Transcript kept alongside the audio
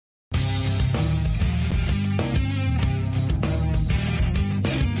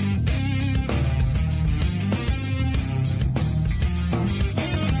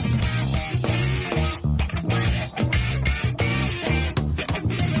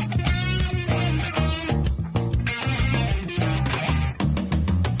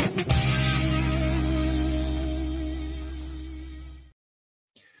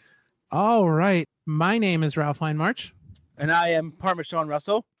All right. My name is Ralph Heinmarch. And I am Parmesan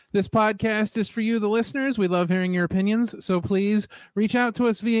Russell. This podcast is for you, the listeners. We love hearing your opinions. So please reach out to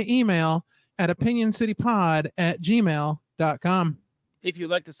us via email at opinioncitypod@gmail.com. If you'd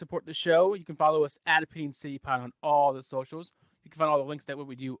like to support the show, you can follow us at Opinion City Pod on all the socials. You can find all the links that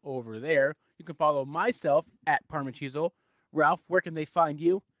we do over there. You can follow myself at Parmecheezel. Ralph, where can they find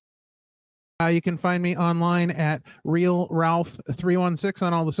you? You can find me online at RealRalph316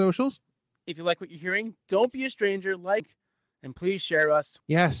 on all the socials. If you like what you're hearing, don't be a stranger. Like, and please share us.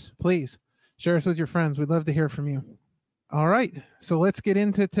 Yes, please. Share us with your friends. We'd love to hear from you. All right. So let's get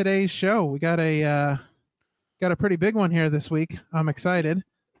into today's show. We got a pretty big one here this week. I'm excited.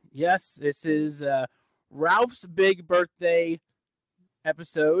 Yes, this is Ralph's big birthday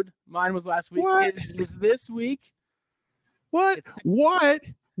episode. Mine was last week. What? It is this week. What? What?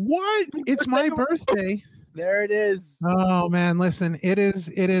 It's my birthday. There it is. Oh man, listen, it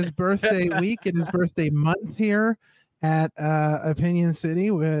is birthday week. It is birthday month here at Opinion City.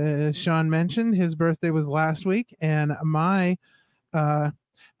 As Sean mentioned, his birthday was last week, and my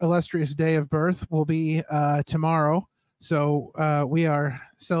illustrious day of birth will be tomorrow. So we are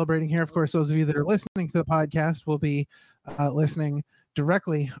celebrating here. Of course, those of you that are listening to the podcast will be listening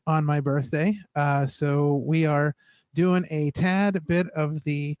directly on my birthday. So we are doing a tad bit of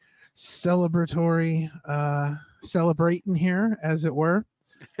the celebratory celebrating here, as it were.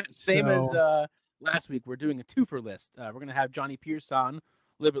 Same as last week. We're doing a twofer list. We're going to have Johnny Pierce on a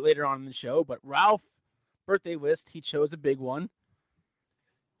little bit later on in the show, but Ralph birthday list, he chose a big one.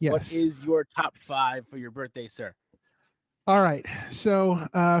 Yes. What is your top 5 for your birthday, sir? All right. So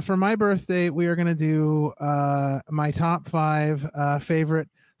for my birthday, we are going to do my top 5 favorite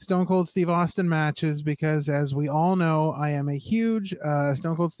Stone Cold Steve Austin matches, because as we all know, I am a huge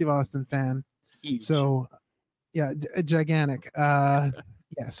Stone Cold Steve Austin fan. Huge. So yeah, gigantic. Yeah.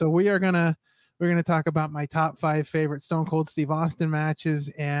 So we're gonna talk about my top 5 favorite Stone Cold Steve Austin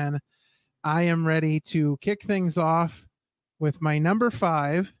matches, and I am ready to kick things off with my number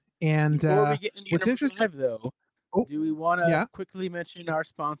 5. And before we get into what's number interesting, 5, though, do we want to quickly mention our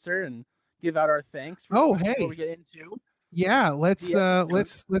sponsor and give out our thanks? Before we get into. Yeah, let's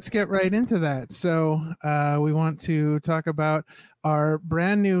get right into that. So we want to talk about our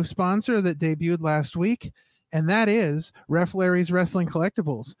brand new sponsor that debuted last week, and that is Ref Larry's Wrestling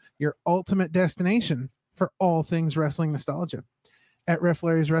Collectibles, your ultimate destination for all things wrestling nostalgia. At Ref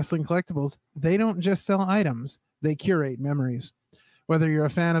Larry's Wrestling Collectibles, they don't just sell items, they curate memories. Whether you're a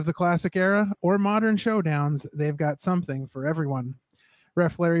fan of the classic era or modern showdowns, they've got something for everyone.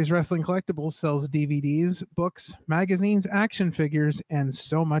 Ref Larry's Wrestling Collectibles sells DVDs, books, magazines, action figures, and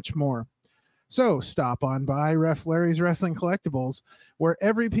so much more. So stop on by Ref Larry's Wrestling Collectibles, where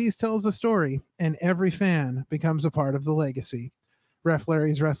every piece tells a story and every fan becomes a part of the legacy. Ref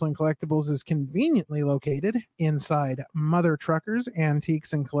Larry's Wrestling Collectibles is conveniently located inside Mother Truckers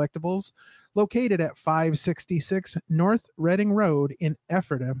Antiques and Collectibles, located at 566 North Reading Road in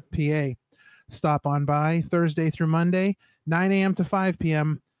Ephrata, PA. Stop on by Thursday through Monday, 9 a.m. to 5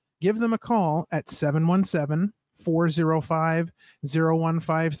 p.m. Give them a call at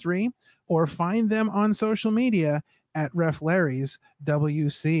 717-405-0153 or find them on social media at Ref Larry's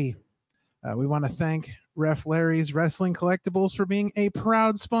WC. We want to thank Ref Larry's Wrestling Collectibles for being a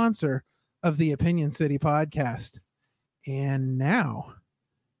proud sponsor of the Opinion City podcast. And now,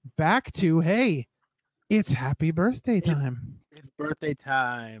 back to, hey, it's happy birthday time. It's birthday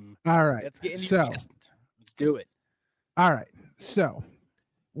time. All right. Let's get into Let's do it. All right. So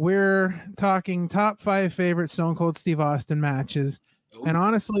we're talking top 5 favorite Stone Cold Steve Austin matches. Ooh. And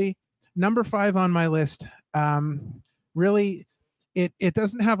honestly, number 5 on my list, really, it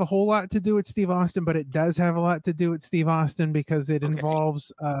doesn't have a whole lot to do with Steve Austin, but it does have a lot to do with Steve Austin because it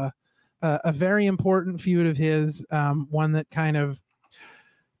involves a very important feud of his, one that kind of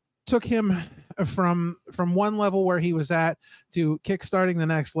took him from one level where he was at to kickstarting the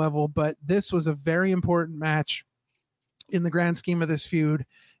next level. But this was a very important match in the grand scheme of this feud.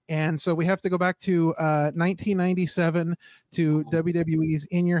 And so we have to go back to 1997 to WWE's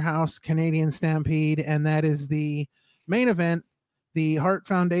In Your House Canadian Stampede. And that is the main event, the Hart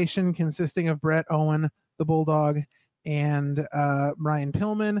Foundation, consisting of Bret Owen, the Bulldog, and Brian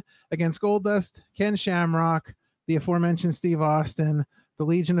Pillman against Goldust, Ken Shamrock, the aforementioned Steve Austin, the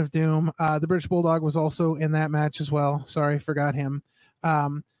Legion of Doom. The British Bulldog was also in that match as well. Sorry, forgot him.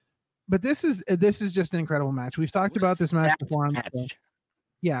 But this is just an incredible match. We've talked about this match before on the show.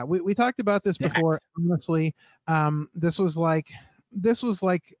 Yeah, we talked about this before. Honestly, this was like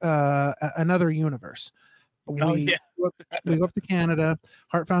another universe. Oh, yeah. We go up to Canada.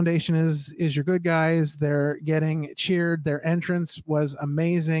 Heart Foundation is your good guys. They're getting cheered. Their entrance was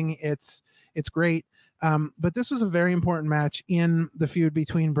amazing. It's great. But this was a very important match in the feud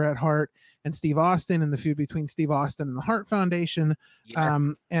between Bret Hart and Steve Austin, and the feud between Steve Austin and the Heart Foundation. Yeah.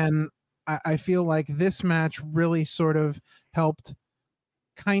 And I feel like this match really sort of helped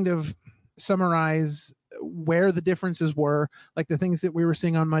kind of summarize where the differences were, like the things that we were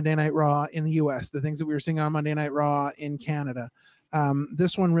seeing on Monday Night Raw in the US, the things that we were seeing on Monday Night Raw in Canada.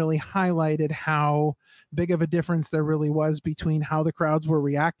 This one really highlighted how big of a difference there really was between how the crowds were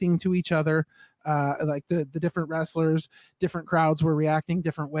reacting to each other. Like the different wrestlers, different crowds were reacting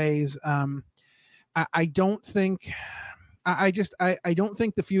different ways. I don't think I don't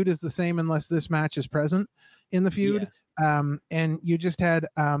think the feud is the same unless this match is present in the feud. And you just had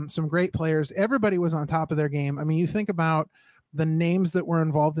some great players. Everybody was on top of their game. I mean, you think about the names that were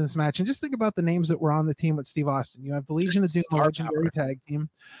involved in this match, and just think about the names that were on the team with Steve Austin. You have the Legion of Doom, legendary tag team.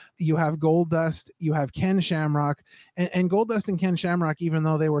 You have Goldust. You have Ken Shamrock, and Goldust and Ken Shamrock, even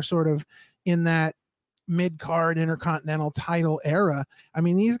though they were sort of in that mid-card Intercontinental title era, I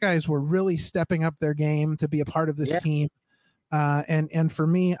mean, these guys were really stepping up their game to be a part of this team. And for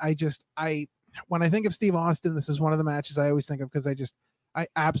me, when I think of Steve Austin, this is one of the matches I always think of, because I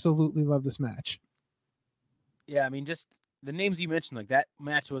absolutely love this match. Yeah, I mean, just the names you mentioned, like that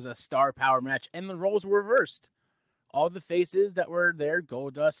match was a star power match, and the roles were reversed. All the faces that were there,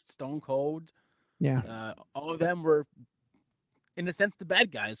 Goldust, Stone Cold, all of them were, in a sense, the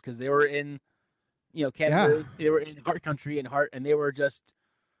bad guys, because they were in, Canada, they were in Heart Country and Heart, and they were just,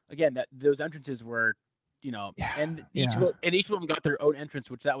 again, those entrances were, and each of them got their own entrance,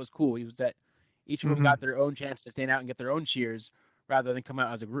 which that was cool. Each of them got their own chance to stand out and get their own cheers rather than come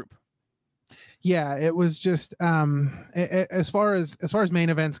out as a group. Yeah, it was just as far as main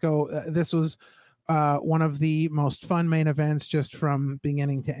events go, this was one of the most fun main events just from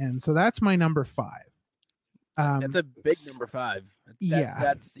beginning to end. So that's my number 5. That's a big number 5.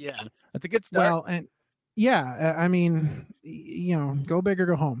 That's a good start. Well, and I mean, go big or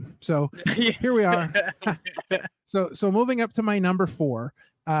go home. So here we are. So moving up to my number 4.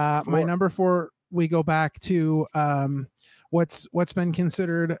 My number 4, we go back to what's been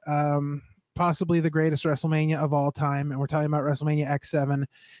considered possibly the greatest WrestleMania of all time, and we're talking about WrestleMania X7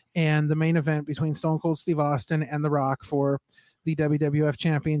 and the main event between Stone Cold Steve Austin and The Rock for the WWF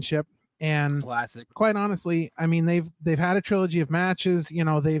Championship. And classic. Quite honestly, I mean, they've had a trilogy of matches.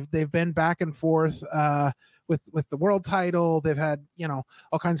 They've been back and forth with the world title. They've had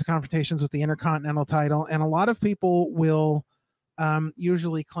all kinds of confrontations with the Intercontinental title, and a lot of people will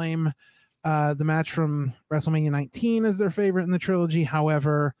usually claim the match from WrestleMania 19 as their favorite in the trilogy.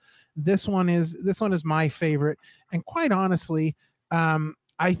 However, this one is my favorite, and quite honestly,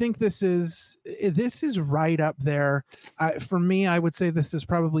 I think this is right up there. For me, I would say this is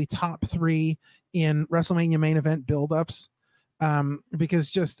probably top 3 in WrestleMania main event buildups.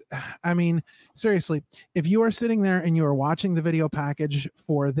 Because seriously, if you are sitting there and you are watching the video package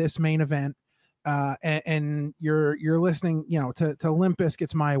for this main event, and you're listening, to Limp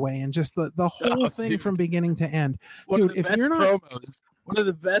Bizkit's My Way, and just the whole thing from beginning to end, dude. If you're not one of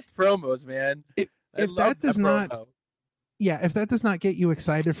the best promos, man. If that does not get you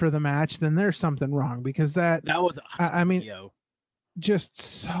excited for the match, then there's something wrong, because that was just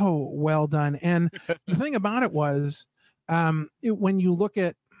so well done. And the thing about it was, when you look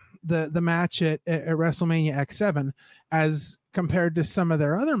at the match at WrestleMania X7 as compared to some of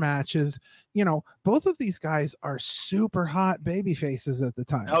their other matches, both of these guys are super hot baby faces at the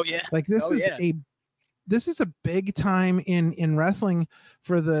time. Oh yeah. Like this is a big time in wrestling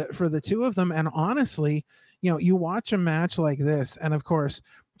for the two of them. And honestly, you watch a match like this, and of course,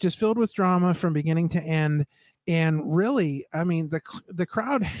 just filled with drama from beginning to end. And really, I mean, the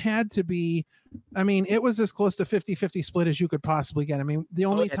crowd had to be, I mean, it was as close to 50-50 split as you could possibly get. I mean, the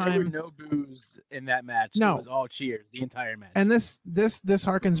only time there were no boos in that match. No, it was all cheers the entire match. And this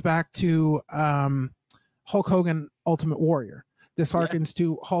harkens back to Hulk Hogan Ultimate Warrior. This harkens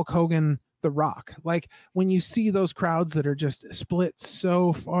to Hulk Hogan The Rock. Like, when you see those crowds that are just split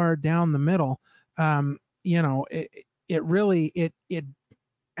so far down the middle, it really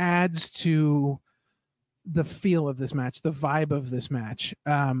adds to the feel of this match, the vibe of this match.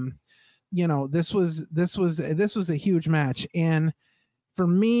 This was a huge match, and for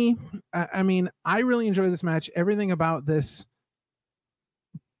me, I mean, I really enjoy this match. Everything about this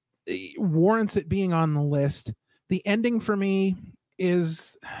warrants it being on the list. The ending for me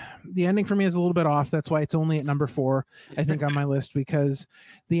is a little bit off. That's why it's only at number 4, I think, on my list, because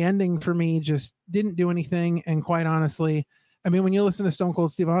the ending for me just didn't do anything. And quite honestly, I mean, when you listen to Stone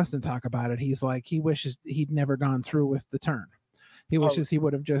Cold Steve Austin talk about it, he's like, he wishes he'd never gone through with the turn. He wishes he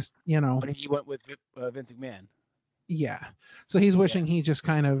would have just, when he went with Vince McMahon. Yeah. So he's wishing he just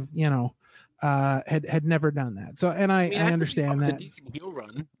kind of, had never done that. So, and I understand that. A decent heel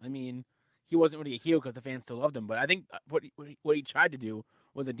run. I mean, he wasn't really a heel because the fans still loved him, but I think what he tried to do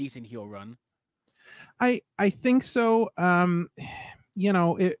was a decent heel run. I think so. The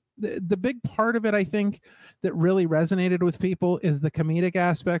big part of it, I think, that really resonated with people is the comedic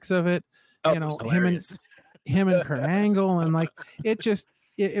aspects of it. Him and Kurt Angle, and like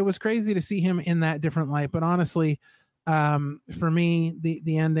it was crazy to see him in that different light. But honestly, for me,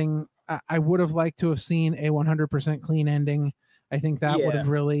 the ending, I would have liked to have seen a 100% clean ending. I think that would have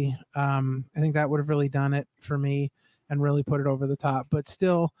really, done it for me and really put it over the top. But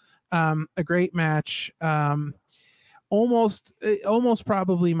still, a great match. Almost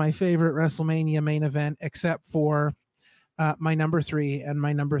probably my favorite WrestleMania main event, except for my number 3. And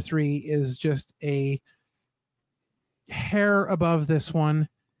my number 3 is just a hair above this one.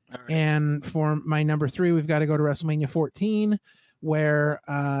 Right. And for my number 3, we've got to go to WrestleMania 14, where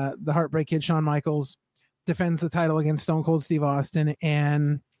the Heartbreak Kid Shawn Michaels defends the title against Stone Cold Steve Austin.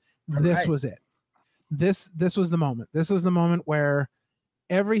 And this was it. This was the moment. This was the moment where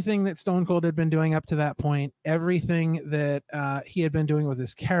everything that Stone Cold had been doing up to that point, everything that he had been doing with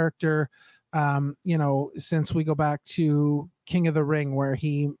his character, since we go back to King of the Ring, where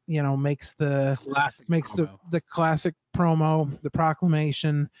he, makes the classic promo, the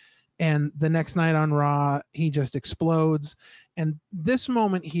proclamation, and the next night on Raw, he just explodes. And this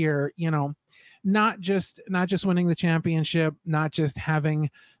moment here, not just winning the championship, not just having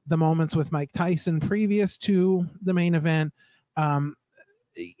the moments with Mike Tyson previous to the main event,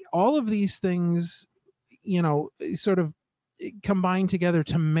 all of these things, sort of combine together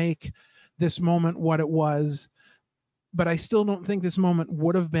to make this moment what it was. But I still don't think this moment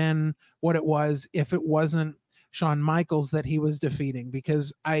would have been what it was if it wasn't Shawn Michaels that he was defeating,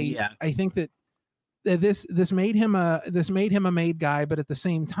 because I think that this made him a made guy, but at the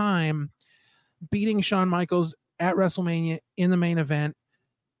same time, beating Shawn Michaels at WrestleMania in the main event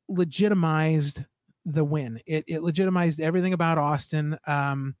legitimized the win. It legitimized everything about Austin.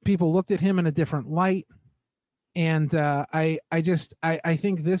 People looked at him in a different light, and I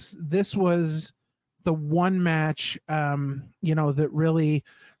think this was the one match that really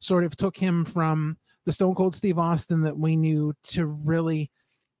sort of took him from the Stone Cold Steve Austin that we knew to really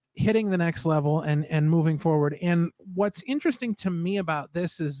hitting the next level and moving forward. And what's interesting to me about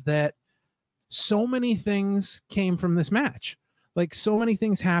this is that so many things came from this match. Like, so many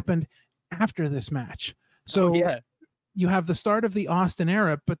things happened after this match. So you have the start of the Austin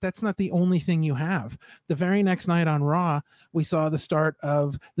era, but that's not the only thing you have. The very next night on Raw, we saw the start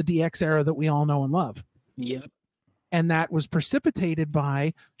of the DX era that we all know and love. Yep. And that was precipitated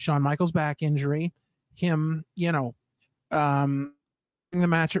by Shawn Michaels' back injury, him, the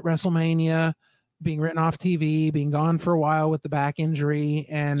match at WrestleMania, being written off TV, being gone for a while with the back injury,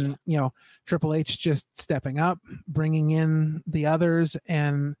 and Triple H just stepping up, bringing in the others,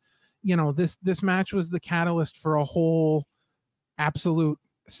 and this match was the catalyst for a whole absolute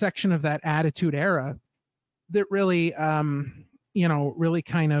section of that Attitude Era that really really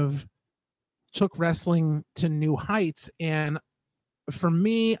kind of took wrestling to new heights. And for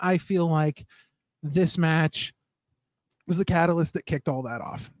me, I feel like this match was the catalyst that kicked all that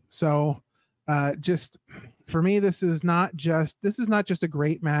off. So just for me, this is not just a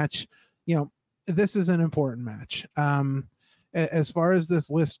great match. This is an important match. As far as this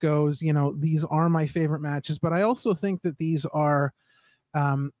list goes, these are my favorite matches, but I also think that these are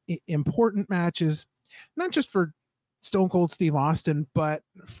important matches, not just for Stone Cold Steve Austin, but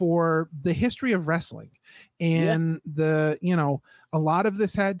for the history of wrestling. And a lot of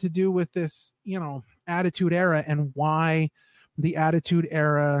this had to do with this, Attitude Era and why the Attitude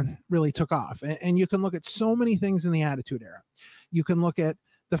Era really took off. And you can look at so many things in the Attitude Era. You can look at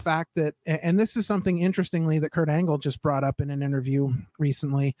the fact that, and this is something interestingly that Kurt Angle just brought up in an interview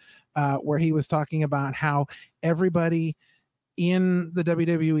recently, where he was talking about how everybody in the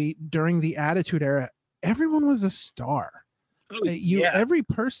WWE during the Attitude Era, everyone was a star. Every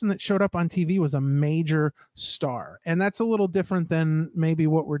person that showed up on TV was a major star. And that's a little different than maybe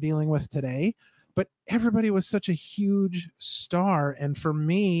what we're dealing with today, but everybody was such a huge star. And for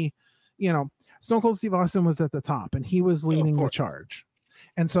me, Stone Cold Steve Austin was at the top and he was leading the charge.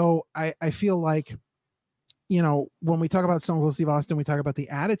 And so I feel like, when we talk about Stone Cold Steve Austin, we talk about the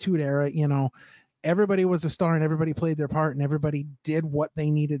Attitude Era, everybody was a star and everybody played their part and everybody did what they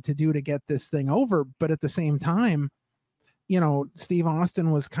needed to do to get this thing over. But at the same time, Steve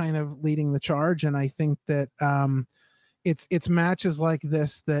Austin was kind of leading the charge. And I think that, it's matches like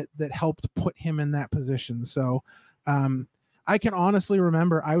this that helped put him in that position. So I can honestly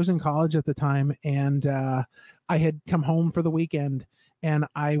remember I was in college at the time, and I had come home for the weekend, and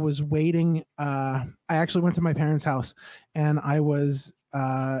I was waiting. I actually went to my parents' house, and I was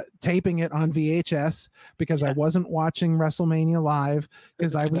taping it on VHS because I wasn't watching WrestleMania live,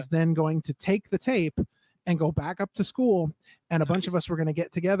 because I was then going to take the tape and go back up to school, and a bunch of us were going to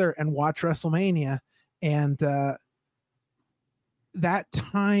get together and watch WrestleMania. And that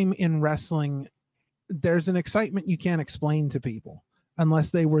time in wrestling, there's an excitement you can't explain to people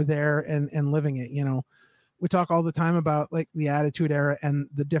unless they were there and living it. You know, we talk all the time about like the Attitude Era and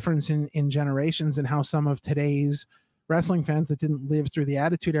the difference in generations, and how some of today's wrestling fans that didn't live through the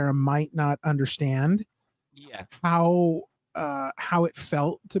Attitude Era might not understand how it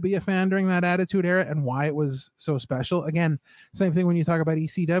felt to be a fan during that Attitude Era and why it was so special. Again, same thing when you talk about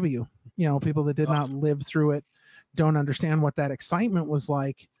ECW. You know, people that did not live through it don't understand what that excitement was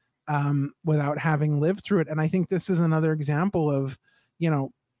like without having lived through it. And I think this is another example of, you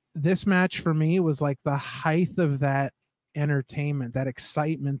know, this match for me was like the height of that entertainment, that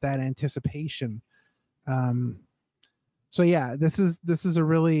excitement, that anticipation. So yeah, this is a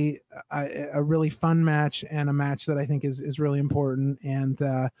really fun match, and a match that I think is really important, and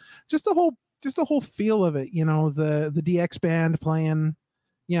just the whole feel of it. You know, the DX band playing,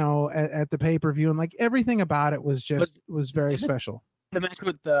 you know, at the pay-per-view, and like everything about it was very special. The match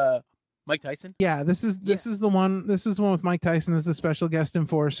with Mike Tyson. Yeah, this is the one. This is the one with Mike Tyson as the special guest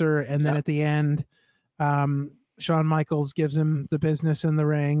enforcer, and then at the end, Shawn Michaels gives him the business in the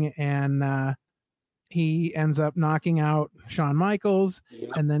ring, and he ends up knocking out Shawn Michaels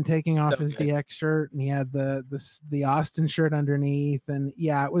and then taking off his DX shirt, and he had the Austin shirt underneath, and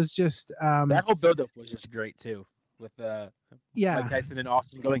it was just that whole buildup was just great too, with Mike Tyson and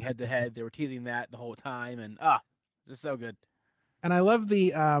Austin going head to head. They were teasing that the whole time, and just so good. And I love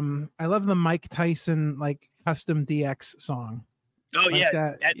the Mike Tyson like custom DX song. Oh like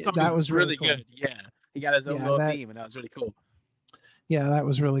that was really cool. Good. Yeah, he got his own little theme, and that was really cool. Yeah, that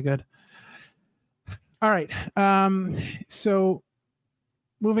was really good. All right. So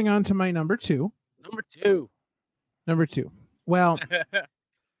moving on to my number two. Number two. Well,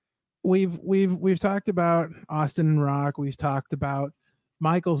 we've talked about Austin and Rock. We've talked about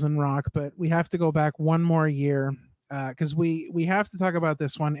Michaels and Rock, but we have to go back one more year because we have to talk about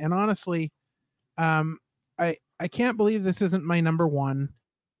this one. And honestly, I can't believe this isn't my number one.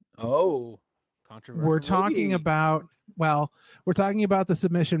 Oh, controversial. We're talking about the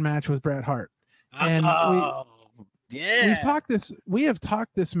submission match with Bret Hart. And we have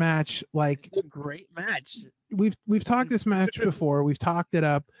talked this match like it's a great match. We've talked this match before. We've talked it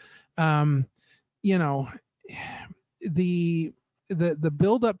up. You know, the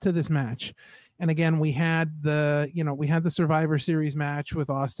build up to this match. And again, we had the Survivor Series match with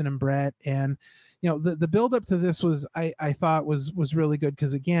Austin and Bret, and you know, the build up to this was I thought was really good,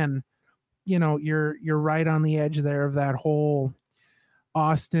 because again, you know, you're right on the edge there of that whole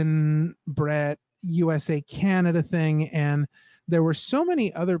Austin, Bret, USA, Canada thing, and there were so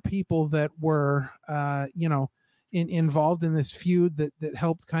many other people that were involved in this feud that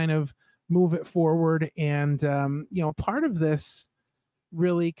helped kind of move it forward. And you know, part of this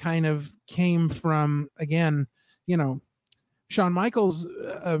really kind of came from, again, you know, Shawn Michaels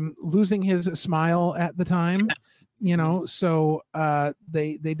losing his smile at the time. You know, so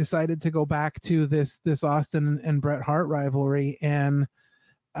they decided to go back to this Austin and Bret Hart rivalry, and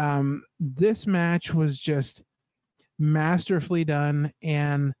this match was just masterfully done.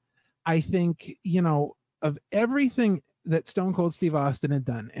 And I think, you know, of everything that Stone Cold Steve Austin had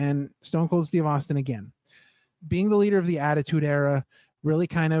done, and Stone Cold Steve Austin, again, being the leader of the Attitude Era, really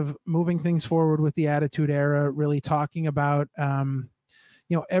kind of moving things forward with the Attitude Era, really talking about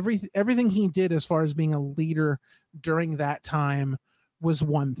you know, everything he did as far as being a leader during that time was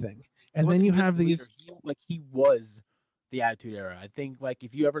one thing. And then you have these he was the Attitude Era. I think, like,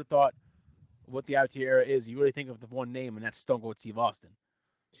 if you ever thought what the Attitude Era is, you really think of the one name, and that's Stone Cold Steve Austin.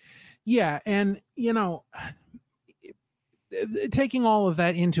 Yeah, and you know, taking all of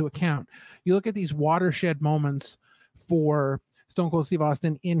that into account, you look at these watershed moments for Stone Cold Steve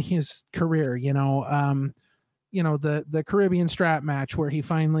Austin in his career. You know, the Caribbean strap match where he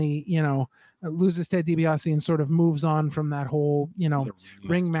finally, you know, loses Ted DiBiase and sort of moves on from that whole, you know,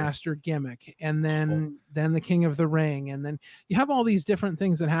 ringmaster gimmick, and then the King of the Ring, and then you have all these different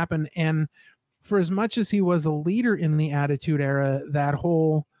things that happen. And for as much as he was a leader in the Attitude Era, that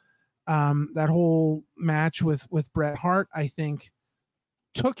whole match with Bret Hart, I think,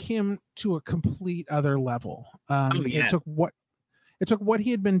 took him to a complete other level. It it took what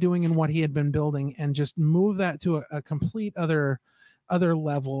he had been doing and what he had been building and just move that to a complete other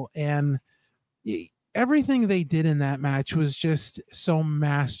level. And everything they did in that match was just so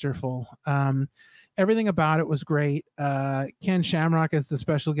masterful. Everything about it was great. Ken Shamrock as the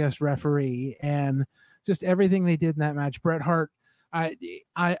special guest referee, and just everything they did in that match. Bret Hart,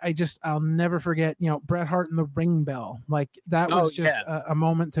 I'll never forget, Bret Hart and the ring bell. Like that was just a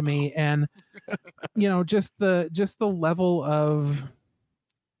moment to me. And, just the level of,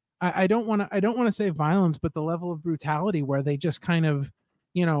 I don't want to say violence, but the level of brutality where they just kind of,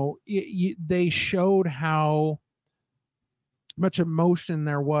 they showed how much emotion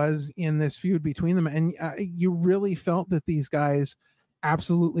there was in this feud between them. And you really felt that these guys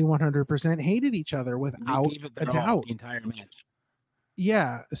absolutely 100% hated each other without a doubt. The entire match.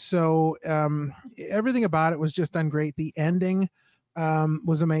 Yeah. So everything about it was just done great. The ending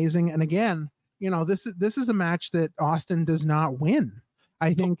was amazing. And again, this is a match that Austin does not win.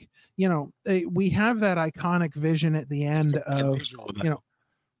 I think, we have that iconic vision at the end of,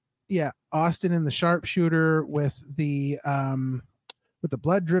 Austin in the sharpshooter with the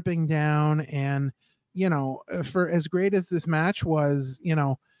blood dripping down. And, for as great as this match was, I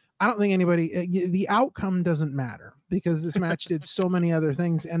don't think anybody, the outcome doesn't matter because this match did so many other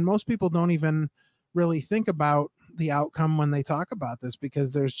things. And most people don't even really think about the outcome when they talk about this,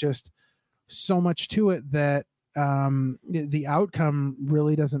 because there's just so much to it that the outcome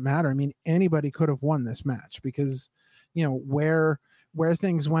really doesn't matter. I mean, anybody could have won this match because, where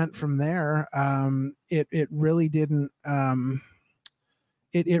things went from there, it really didn't,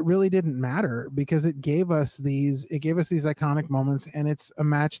 it really didn't matter because it gave us these iconic moments. And it's a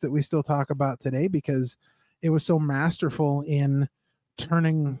match that we still talk about today because it was so masterful in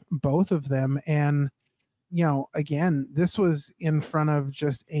turning both of them. And, again, this was in front of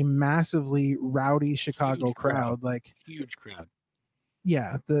just a massively rowdy Chicago crowd, like huge crowd.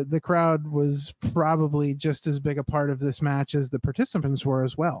 Yeah. The crowd was probably just as big a part of this match as the participants were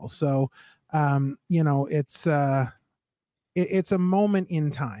as well. So, it's a moment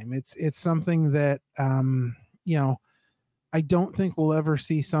in time. It's something that, I don't think we'll ever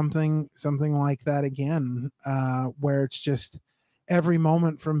see something like that again, where it's just every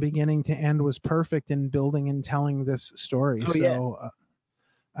moment from beginning to end was perfect in building and telling this story.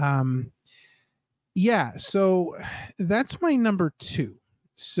 So that's my number 2.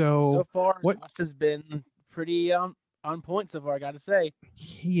 So far, Ross has been pretty on point so far, I got to say.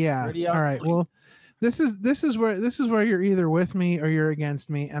 Yeah. All right. Point. Well, this is where you're either with me or you're against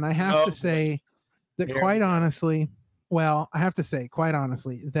me, and I have to say that quite honestly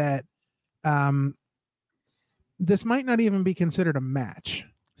that this might not even be considered a match.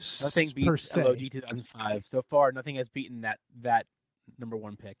 Nothing beats LOD 2005 so far. Nothing has beaten that number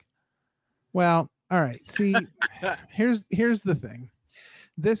 1 pick. Well, all right. See, here's the thing.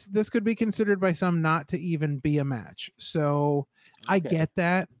 This could be considered by some not to even be a match. So I get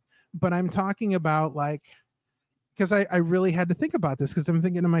that, but I'm talking about because I really had to think about this because I'm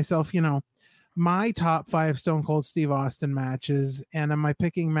thinking to myself, my top 5 Stone Cold Steve Austin matches, and am I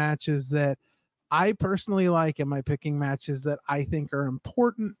picking matches that I personally like? Am I picking matches that I think are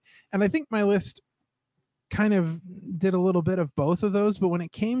important? And I think my list kind of did a little bit of both of those. But when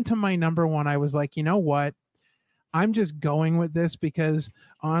it came to my number 1, I was like, you know what? I'm just going with this because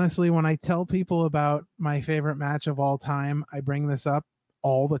honestly, when I tell people about my favorite match of all time, I bring this up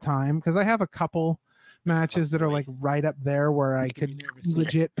all the time because I have a couple matches that are like right up there where I could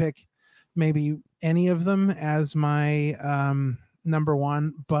legit pick maybe any of them as my number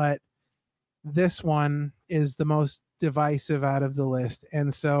 1, but this one is the most divisive out of the list.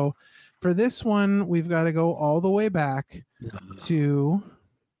 And so for this one, we've got to go all the way back to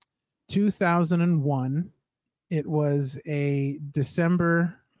 2001. It was a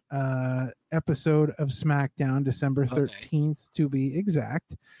December episode of SmackDown, December 13th to be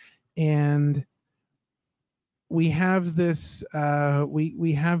exact. And we have this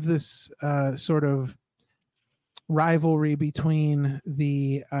we have this sort of rivalry between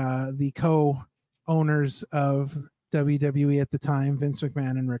the co-owners of WWE at the time, Vince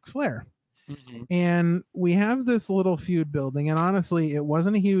McMahon and Ric Flair. Mm-hmm. And we have this little feud building, and honestly, it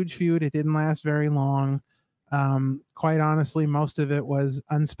wasn't a huge feud. It didn't last very long. Quite honestly, most of it was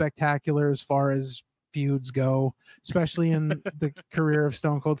unspectacular as far as feuds go, especially in the career of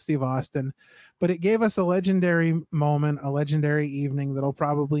Stone Cold Steve Austin. But it gave us a legendary moment, a legendary evening that'll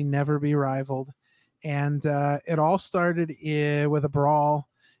probably never be rivaled. And it all started with a brawl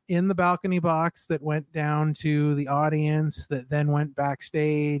in the balcony box that went down to the audience, that then went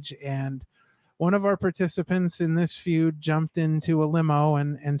backstage. And one of our participants in this feud jumped into a limo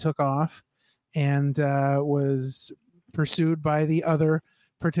and took off, and was pursued by the other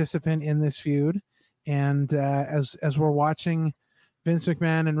participant in this feud. And as we're watching Vince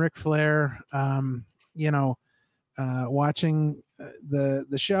McMahon and Ric Flair, watching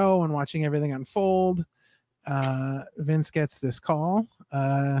the show and watching everything unfold, Vince gets this call,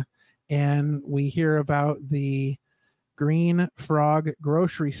 and we hear about the Green Frog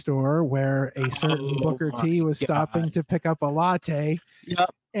grocery store where a certain Booker T was stopping to pick up a latte. Yep.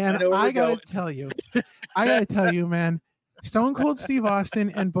 And I gotta tell you, man, Stone Cold Steve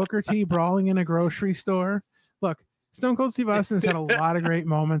Austin and Booker T brawling in a grocery store. Look, Stone Cold Steve Austin's had a lot of great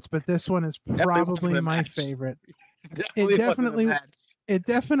moments, but this one is probably my favorite. It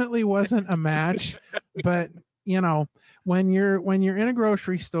definitely wasn't a match, but when you're in a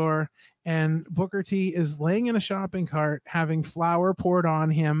grocery store and Booker T is laying in a shopping cart having flour poured on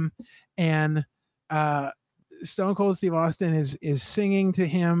him, and Stone Cold Steve Austin is singing to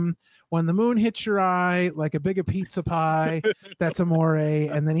him, "When the moon hits your eye like a big a pizza pie, that's amore,"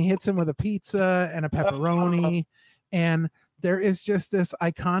 and then he hits him with a pizza and a pepperoni, and there is just this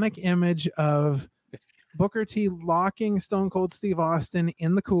iconic image of Booker T locking Stone Cold Steve Austin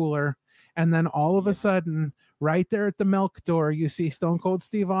in the cooler, and then all of a sudden, right there at the milk door, you see Stone Cold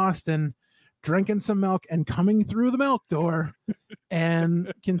Steve Austin drinking some milk and coming through the milk door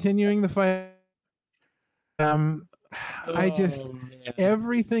and continuing the fight.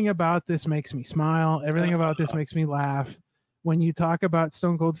 Everything about this makes me smile. Everything about this makes me laugh. When you talk about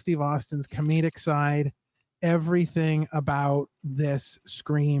Stone Cold Steve Austin's comedic side, everything about this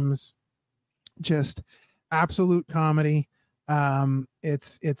screams just absolute comedy.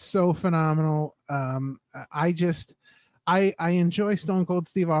 It's so phenomenal. I enjoy Stone Cold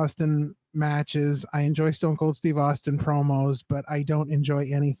Steve Austin matches. I enjoy Stone Cold Steve Austin promos, but I don't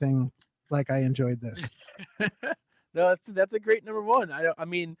enjoy anything like I enjoyed this. No, that's a great number one.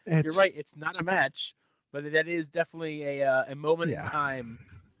 You're right. It's not a match, but that is definitely a moment in time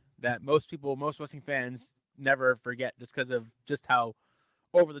that most wrestling fans never forget, just because of just how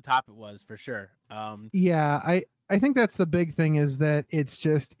over the top it was, for sure. I think that's the big thing, is that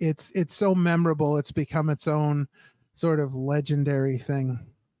it's so memorable. It's become its own sort of legendary thing.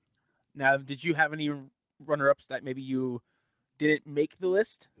 Now, did you have any runner-ups that maybe you didn't make the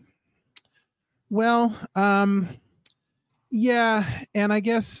list? Well, yeah, and I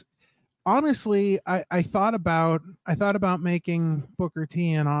guess honestly, I thought about making Booker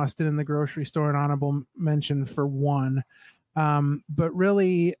T and Austin in the grocery store an honorable mention for one, but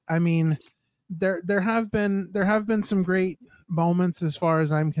really, I mean, there have been some great moments as far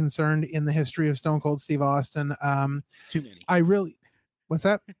as I'm concerned in the history of Stone Cold Steve Austin. Too many. What's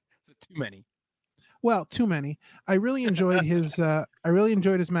that? Too many. Well, too many. I really enjoyed his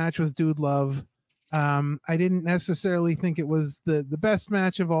match with Dude Love. I didn't necessarily think it was the best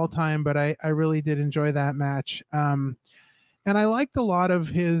match of all time, but I really did enjoy that match. And I liked a lot of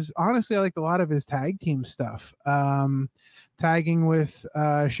his tag team stuff. Tagging with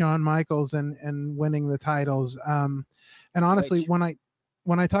Shawn Michaels and winning the titles. And honestly,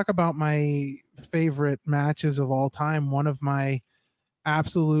 when I talk about my favorite matches of all time, one of my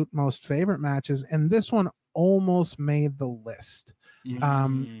absolute most favorite matches, and this one almost made the list.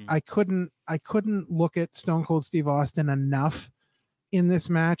 I couldn't look at Stone Cold Steve Austin enough in this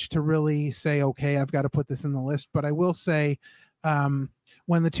match to really say, okay, I've got to put this in the list. But I will say, when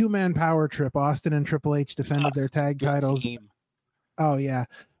the 2-man power trip, Austin and Triple H defended their tag titles. Oh yeah.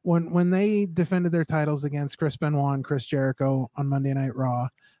 When they defended their titles against Chris Benoit and Chris Jericho on Monday Night Raw,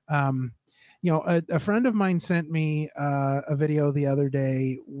 a friend of mine sent me a video the other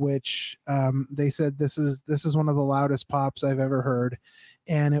day, which they said this is one of the loudest pops I've ever heard,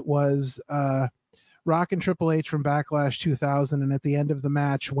 and it was Rock and Triple H from Backlash 2000. And at the end of the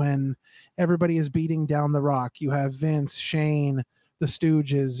match, when everybody is beating down the Rock, you have Vince, Shane, the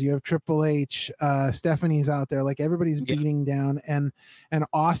Stooges, you have Triple H, Stephanie's out there, like everybody's beating down, and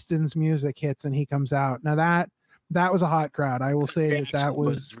Austin's music hits and he comes out. Now that was a hot crowd. I will say that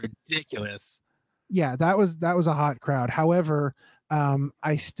was ridiculous. Yeah, that was a hot crowd. However,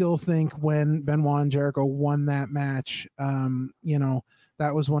 I still think when Benoit and Jericho won that match,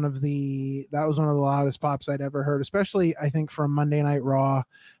 that was one of the loudest pops I'd ever heard, especially I think from Monday Night Raw.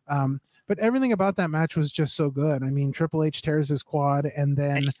 But everything about that match was just so good. I mean, Triple H tears his quad, and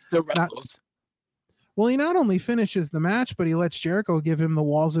then he still wrestles. He not only finishes the match, but he lets Jericho give him the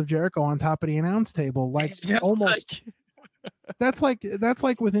walls of Jericho on top of the announce table, almost. That's like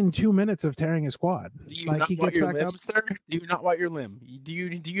within 2 minutes of tearing his quad. Do you not want your limb, sir? Do you not want your limb? Do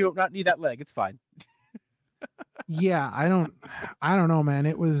you not need that leg? It's fine. Yeah, I don't know, man.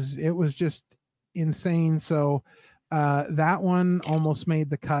 It was just insane. So that one almost made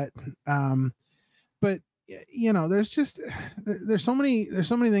the cut. But there's there's so many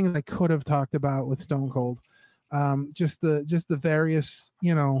things I could have talked about with Stone Cold. Just the various,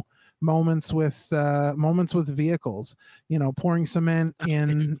 moments with vehicles, pouring cement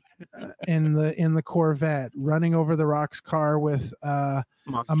in the Corvette, running over the Rock's car with a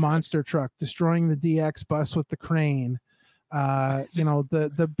monster truck, destroying the DX bus with the crane,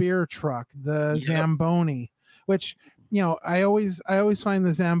 the beer truck, the Zamboni, which, I always find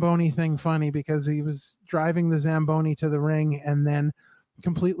the Zamboni thing funny because he was driving the Zamboni to the ring and then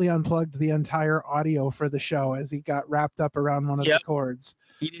completely unplugged the entire audio for the show as he got wrapped up around one of the cords.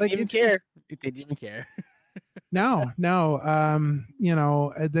 He didn't even care. He didn't even care. No.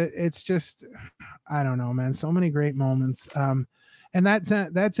 It's just, I don't know, man. So many great moments. And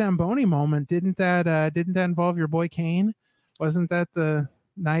that Zamboni moment, didn't that involve your boy Kane? Wasn't that the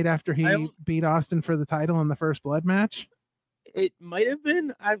night after he beat Austin for the title in the first blood match? It might have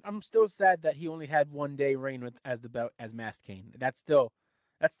been. I'm still sad that he only had 1 day reign as the belt as Masked Kane. That still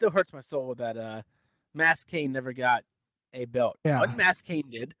hurts my soul that Masked Kane never got a belt. Yeah. Unmasked Kane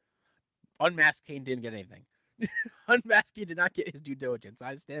did. Unmasked Kane didn't get anything. Unmasked Kane did not get his due diligence.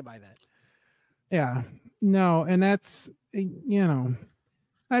 I stand by that. Yeah. No, and that's I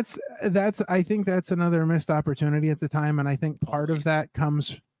think that's another missed opportunity at the time, and I think part of that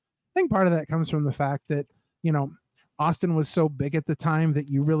comes from the fact that, Austin was so big at the time that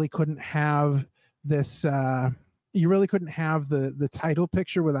you really couldn't have this you really couldn't have the title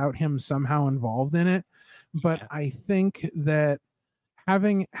picture without him somehow involved in it. But I think that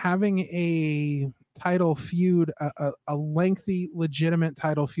having a title feud, a lengthy, legitimate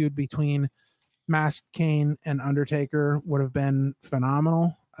title feud between Masked Kane and Undertaker would have been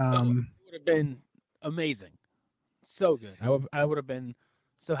phenomenal. It would have been amazing. So good. I would have been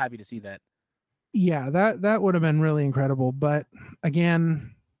so happy to see that. Yeah, that would have been really incredible. But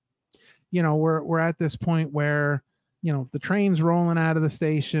again, we're at this point where, the train's rolling out of the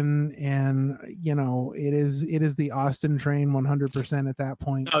station and, it is the Austin train 100% at that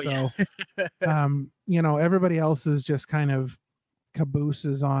point. Everybody else is just kind of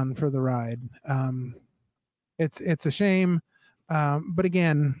cabooses on for the ride. It's a shame. But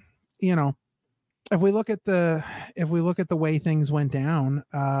again, if we look at the way things went down,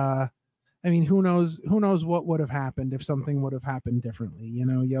 who knows what would have happened if something would have happened differently.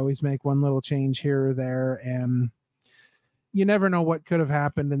 You always make one little change here or there, and you never know what could have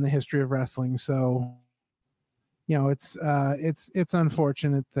happened in the history of wrestling. So, it's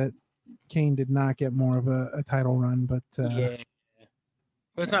unfortunate that Kane did not get more of a title run, but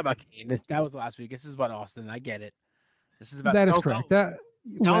but it's not about Kane. That was last week. This is about Austin. I get it. This is about that is correct.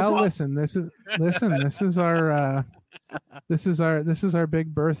 Listen, this is our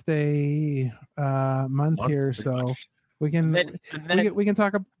big birthday month here, so we can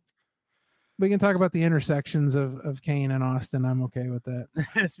talk about the intersections of Kane and Austin. I'm okay with that.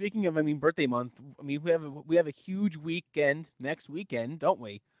 Speaking of, birthday month. We have a huge weekend next weekend, don't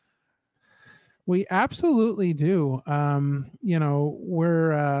we? We absolutely do.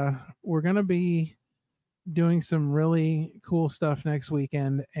 We're gonna be doing some really cool stuff next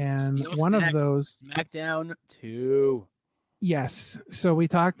weekend, and one of those, SmackDown 2. Yes. So we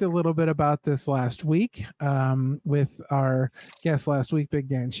talked a little bit about this last week with our guest last week, Big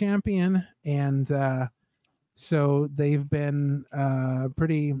Dan Champion, and so they've been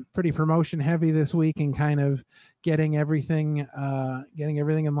pretty promotion heavy this week and kind of getting everything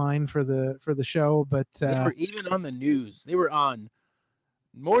in line for the show. But they were even on the news. They were on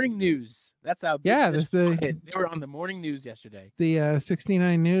morning news. That's how big they were on the morning news yesterday. The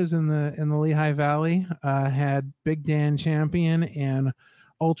 69 News in the Lehigh Valley had Big Dan Champion and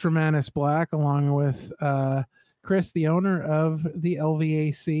Ultramanus Black along with Chris, the owner of the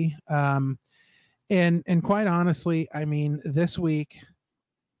LVAC. And quite honestly, this week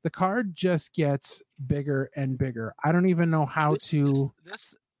the card just gets bigger and bigger. I don't even know how to.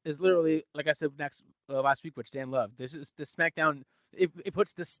 This is literally, like I said last week, which Dan loved. This is the SmackDown. It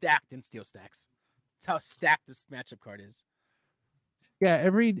puts the stacked in steel stacks. That's how stacked this matchup card is. Yeah,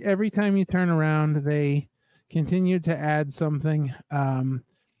 every time you turn around, they continue to add something.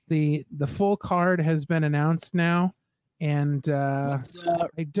 The full card has been announced now, and I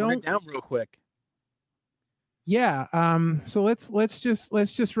don't run it down real quick. Yeah. So let's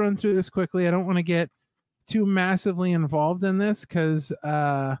just run through this quickly. I don't want to get too massively involved in this because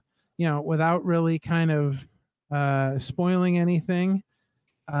without really kind of spoiling anything,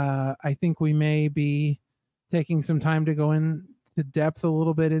 I think we may be taking some time to go into depth a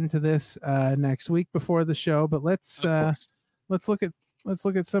little bit into this next week before the show. But let's look at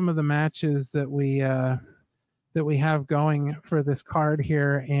some of the matches that we have going for this card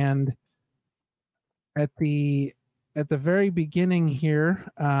here. And at the very beginning here,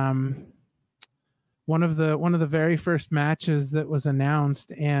 one of the very first matches that was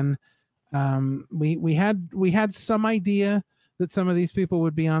announced, and we had some idea that some of these people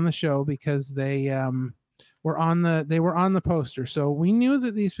would be on the show because they were on the poster, so we knew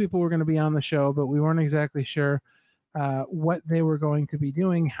that these people were going to be on the show, but we weren't exactly sure what they were going to be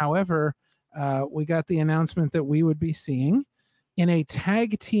doing. However, we got the announcement that we would be seeing in a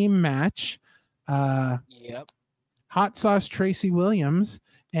tag team match. Yep. Hot Sauce Tracy Williams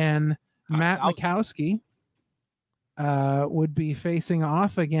and Matt Mikowski would be facing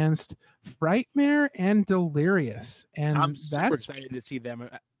off against Frightmare and Delirious. And I'm super excited to see them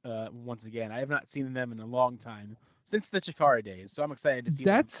once again. I have not seen them in a long time, since the Chikara days. So I'm excited to see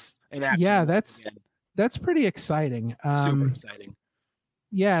them in action. Yeah, that's pretty exciting. Super exciting.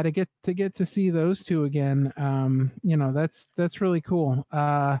 Yeah, to get to see those two again, that's really cool.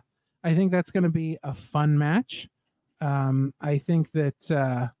 I think that's going to be a fun match. I think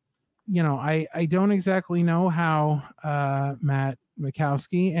that I don't exactly know how Matt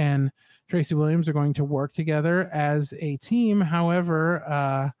Mikowski and Tracy Williams are going to work together as a team.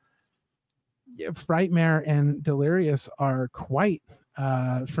 However, Frightmare and Delirious are quite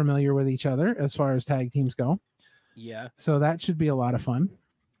familiar with each other as far as tag teams go. Yeah. So that should be a lot of fun.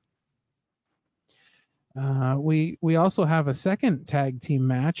 We also have a second tag team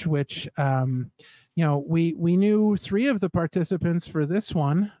match, which we knew 3 of the participants for this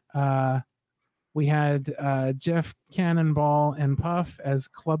one. We had Jeff Cannonball and Puff as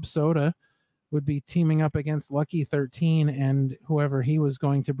Club Soda would be teaming up against Lucky 13 and whoever he was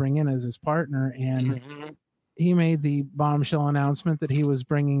going to bring in as his partner. And he made the bombshell announcement that he was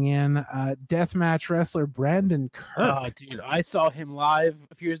bringing in deathmatch wrestler Brandon Kirk. Oh, dude, I saw him live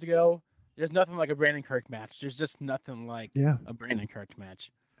a few years ago. There's nothing like a Brandon Kirk match. There's just nothing like a Brandon Kirk match.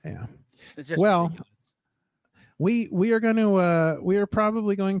 Yeah. It's just ridiculous. We are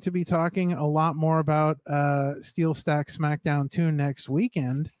probably going to be talking a lot more about Steel Stack SmackDown 2 next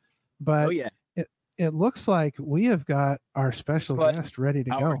weekend, but it looks like we have got our special guest ready to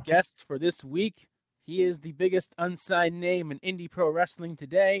go. Our guest for this week, he is the biggest unsigned name in indie pro wrestling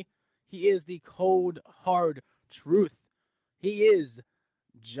today. He is the cold, hard truth. He is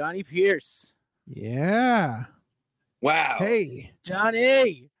Johnny Pierce. Yeah. Wow. Hey,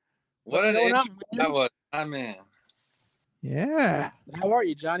 Johnny. What an intro that was. I'm in. Yeah. How are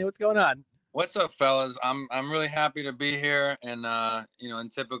you, Johnny? What's going on? What's up, fellas? I'm really happy to be here, and in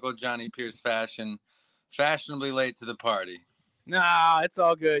typical Johnny Pierce fashion, fashionably late to the party. Nah, it's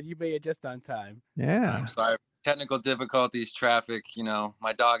all good. You made it just on time. Yeah. I'm sorry. Technical difficulties, traffic.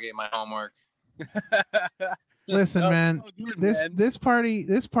 My dog ate my homework. Listen, man. This party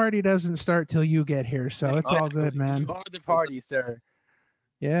doesn't start till you get here, so it's all good, man. You are the party, sir.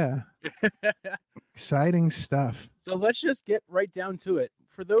 Yeah. Exciting stuff. So let's just get right down to it.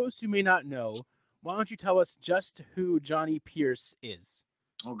 For those who may not know, why don't you tell us just who Johnny Pierce is?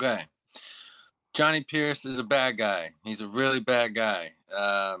 Okay. Johnny Pierce is a bad guy. He's a really bad guy.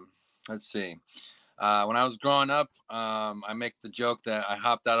 Let's see. When I was growing up, I make the joke that I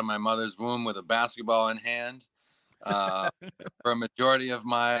hopped out of my mother's womb with a basketball in hand for a majority of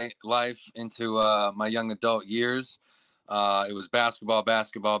my life into my young adult years. It was basketball.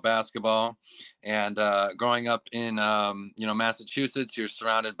 And growing up in, Massachusetts, you're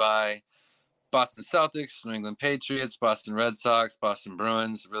surrounded by Boston Celtics, New England Patriots, Boston Red Sox, Boston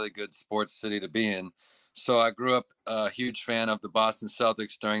Bruins, really good sports city to be in. So I grew up a huge fan of the Boston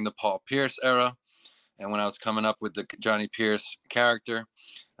Celtics during the Paul Pierce era. And when I was coming up with the Johnny Pierce character,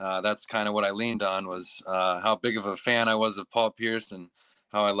 that's kind of what I leaned on was how big of a fan I was of Paul Pierce and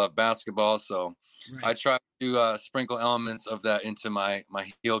how I love basketball. So I tried to sprinkle elements of that into my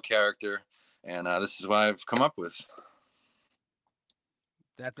heel character. And this is what I've come up with.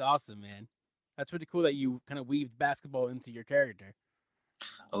 That's awesome, man. That's pretty cool that you kind of weaved basketball into your character.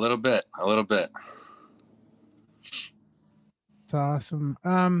 A little bit. It's awesome.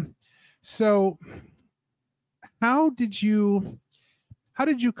 So how did you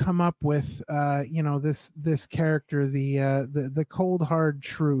come up with this character, the cold hard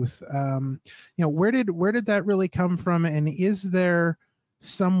truth? Where did that really come from, and is there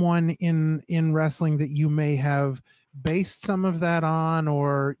someone in wrestling that you may have based some of that on,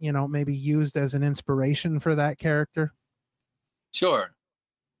 or maybe used as an inspiration for that character? Sure.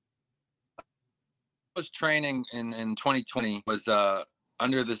 I was training in 2020, was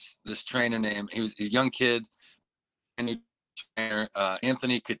under this trainer name. He was a young kid, and he trainer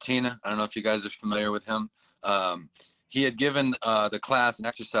Anthony Katina. I don't know if you guys are familiar with him. He had given the class an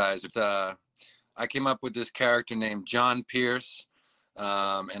exercise. I came up with this character named John Pierce.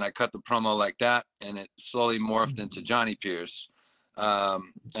 And I cut the promo like that, and it slowly morphed into Johnny Pierce.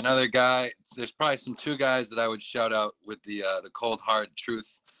 Another guy, there's probably two guys that I would shout out with the cold hard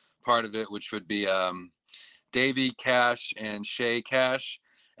truth part of it, which would be Davey Cash and Shay Cash.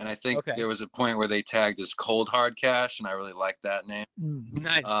 And I think there was a point where they tagged as Cold Hard Cash, and I really liked that name.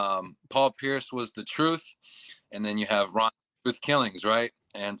 Nice. Paul Pierce was the Truth, and then you have Ron Truth Killings, right?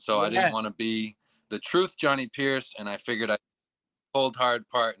 And so I didn't want to be the Truth Johnny Pierce, and I figured I'd Cold Hard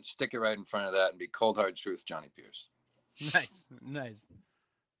part and stick it right in front of that and be Cold Hard Truth Johnny Pierce. Nice.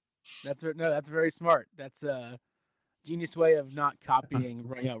 That's very smart. That's a genius way of not copying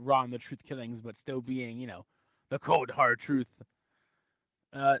Ron the Truth Killings, but still being the Cold Hard Truth.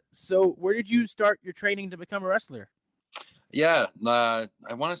 So where did you start your training to become a wrestler? Yeah, I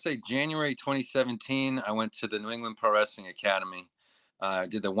want to say January 2017, I went to the New England Pro Wrestling Academy. I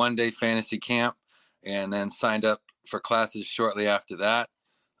did the one-day fantasy camp and then signed up for classes shortly after that.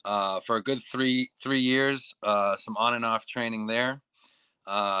 For a good three years, some on and off training there.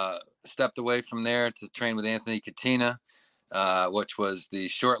 Stepped away from there to train with Anthony Katina, which was the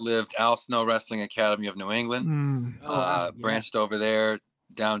short-lived Al Snow Wrestling Academy of New England. Branched over there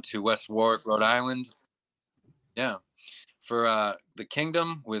down to West Warwick, Rhode Island. Yeah. For the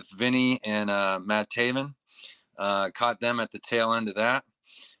Kingdom with Vinny and Matt Taven. Caught them at the tail end of that.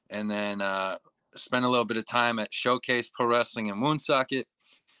 And then spent a little bit of time at Showcase Pro Wrestling in Woonsocket.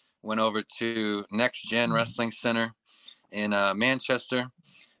 Went over to Next Gen Wrestling Center in Manchester,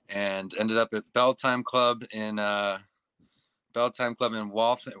 and ended up at Bell Time Club in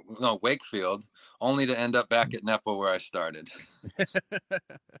Wakefield, only to end up back at NEPA where I started.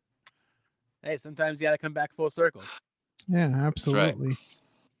 Hey, sometimes you got to come back full circle. Yeah, absolutely.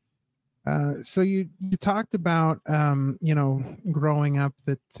 Right. So you talked about growing up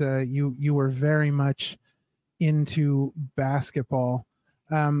that you were very much into basketball.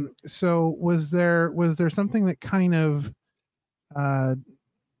 So was there something that kind of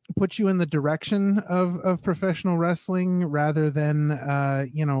put you in the direction of professional wrestling rather than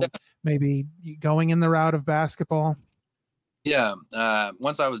maybe going in the route of basketball? Yeah.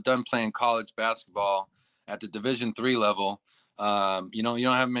 Once I was done playing college basketball at the Division III level, you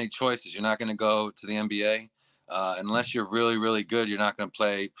don't have many choices. You're not going to go to the NBA unless you're really, really good. You're not going to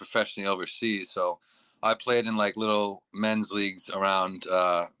play professionally overseas. So I played in like little men's leagues around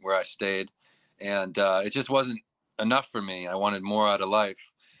where I stayed, and it just wasn't enough for me. I wanted more out of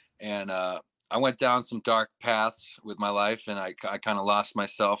life, and I went down some dark paths with my life, and I kind of lost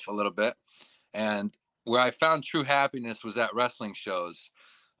myself a little bit. And where I found true happiness was at wrestling shows.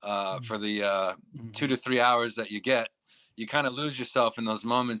 For the 2 to 3 hours that you get, you kind of lose yourself in those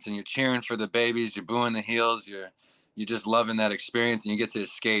moments, and you're cheering for the babies, you're booing the heels, you're just loving that experience, and you get to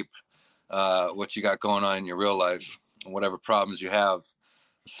escape what you got going on in your real life and whatever problems you have.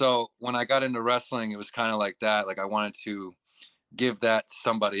 So when I got into wrestling, it was kind of like that. Like I wanted to give that to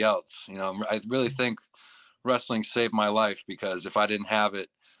somebody else. I really think wrestling saved my life, because if I didn't have it,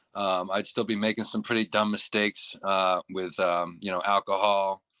 I'd still be making some pretty dumb mistakes with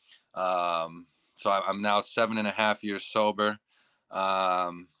alcohol. So I'm now 7.5 years sober.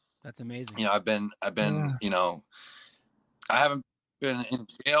 That's amazing. I've been, I haven't been in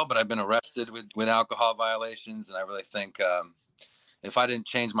jail, but I've been arrested with alcohol violations. And I really think if I didn't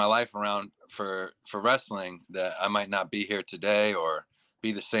change my life around for wrestling, that I might not be here today or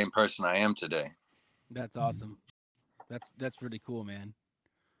be the same person I am today. That's awesome. That's really cool, man.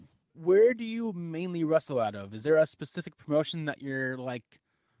 Where do you mainly wrestle out of? Is there a specific promotion that you're like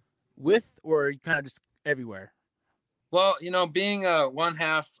with, or are you kind of just everywhere? Well, being one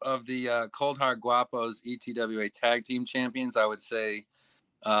half of the Cold Hard Guapos ETWA Tag Team Champions, I would say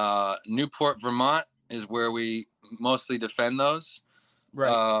Newport, Vermont is where we mostly defend those.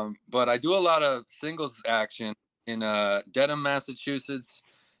 Right. But I do a lot of singles action in Dedham, Massachusetts,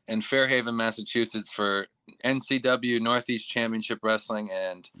 and Fairhaven, Massachusetts for NCW Northeast Championship Wrestling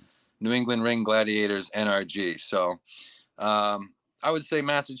and New England Ring Gladiators NRG. So I would say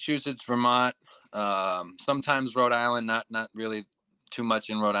Massachusetts, Vermont, sometimes Rhode Island, not really too much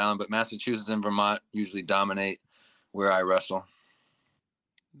in Rhode Island, but Massachusetts and Vermont usually dominate where I wrestle.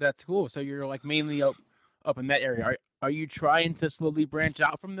 That's cool. So you're like mainly up in that area. Are you trying to slowly branch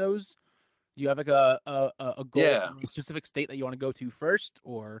out from those? Do you have like a goal, a specific state that you want to go to first,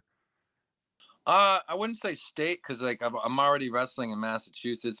 or? I wouldn't say state, because like I'm already wrestling in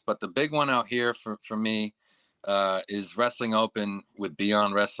Massachusetts, but the big one out here for me is Wrestling Open with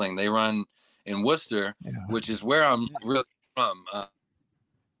Beyond Wrestling. They run in Worcester, which is where I'm really from,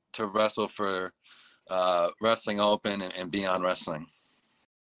 to wrestle for Wrestling Open and Beyond Wrestling.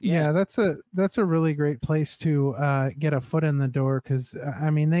 Yeah, that's a really great place to get a foot in the door, because I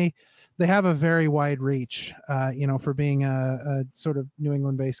mean they have a very wide reach, for being a sort of New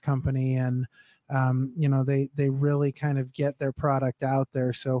England based company, and they really kind of get their product out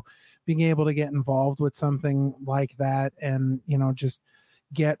there. So being able to get involved with something like that, and just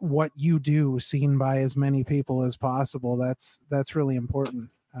get what you do seen by as many people as possible, that's really important.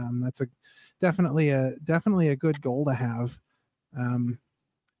 That's definitely a good goal to have.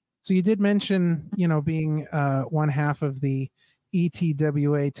 So you did mention, being one half of the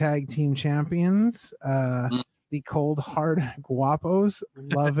ETWA Tag Team Champions, the Cold Hard Guapos.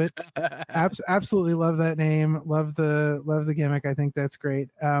 Love it. Absolutely love that name. Love the gimmick. I think that's great.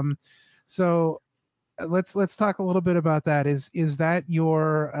 So let's talk a little bit about that. Is that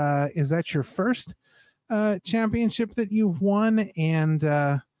your first championship that you've won?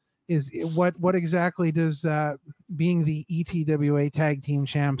 And what exactly does being the ETWA Tag Team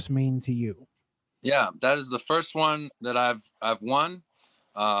Champs mean to you? Yeah, that is the first one that I've won.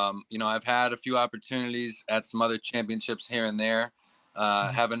 I've had a few opportunities at some other championships here and there.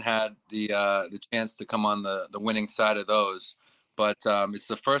 Haven't had the chance to come on the winning side of those, but it's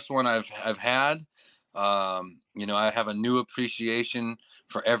the first one I've had. I have a new appreciation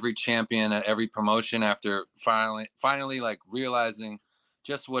for every champion at every promotion after finally like realizing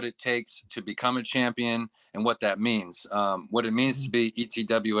just what it takes to become a champion and what that means. What it means to be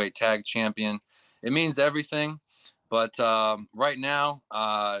ETWA Tag Champion. It means everything. But right now,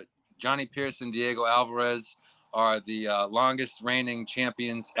 Johnny Pierce and Diego Alvarez are the longest reigning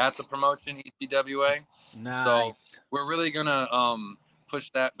champions at the promotion, ETWA. Nice. So we're really going to push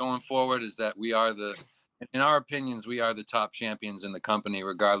that going forward, is that we are in our opinions, we are the top champions in the company,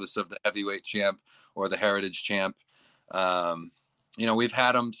 regardless of the heavyweight champ or the heritage champ. We've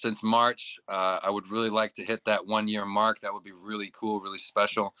had them since March. I would really like to hit that 1 year mark. That would be really cool, really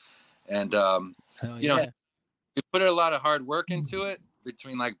special. And, we put a lot of hard work into it,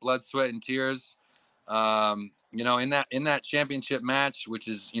 between like blood, sweat, and tears. In that championship match, which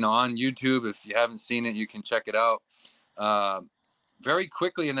is, on YouTube, if you haven't seen it, you can check it out. Very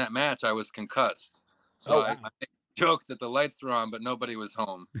quickly in that match, I was concussed. So I joked that the lights were on, but nobody was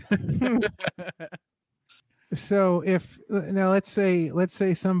home. So let's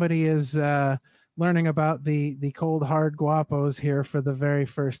say somebody is learning about the Cold Hard Guapos here for the very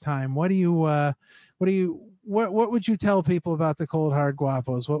first time. What would you tell people about the Cold Hard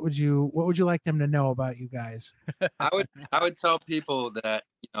Guapos? What would you like them to know about you guys? I would tell people that,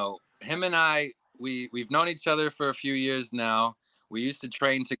 him and I, we've known each other for a few years now. We used to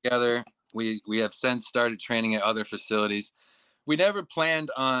train together. We have since started training at other facilities. We never planned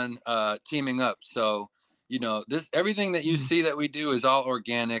on teaming up. So, everything that you see that we do is all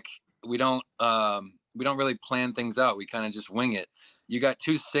organic. We don't really plan things out. We kind of just wing it. You got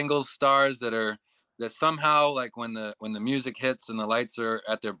two single stars that somehow, like when the music hits and the lights are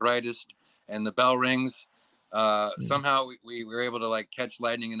at their brightest and the bell rings, somehow we were able to like catch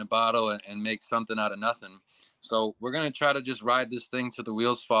lightning in a bottle and make something out of nothing. So we're going to try to just ride this thing till the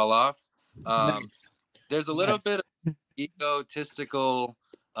wheels fall off. Nice. There's a little bit of egotistical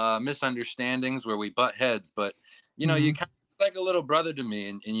misunderstandings where we butt heads, but you kind of like a little brother to me,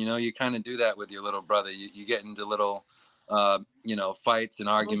 and you kind of do that with your little brother. You get into little fights and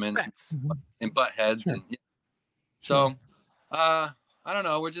arguments and butt heads. Sure. And so I don't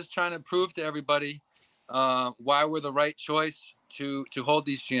know, we're just trying to prove to everybody why we're the right choice to hold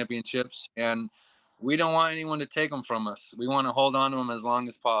these championships, and we don't want anyone to take them from us. We want to hold on to them as long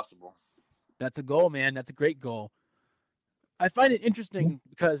as possible. That's a goal, man. That's a great goal. I find it interesting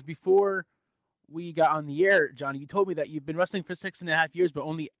because before we got on the air, Johnny, you told me that you've been wrestling for 6.5 years, but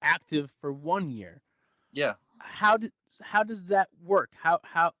only active for 1 year. Yeah. How does that work? How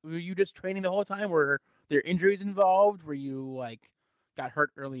were you just training the whole time? Were there injuries involved? Were you got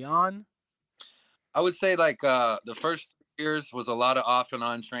hurt early on? I would say the first years was a lot of off and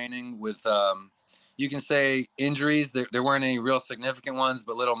on training with you can say injuries. There weren't any real significant ones,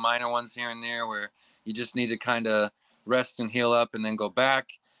 but little minor ones here and there where you just need to kind of rest and heal up and then go back.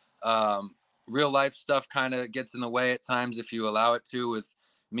 Real life stuff kind of gets in the way at times if you allow it to, with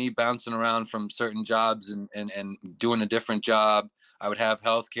me bouncing around from certain jobs and doing a different job. I would have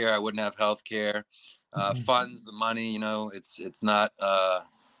healthcare. I wouldn't have healthcare. Funds, the money, it's not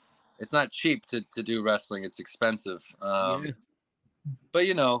cheap to do wrestling. It's expensive. But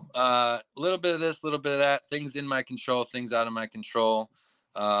a little bit of this, a little bit of that, things in my control, things out of my control.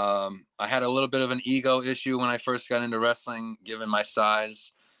 I had a little bit of an ego issue when I first got into wrestling, given my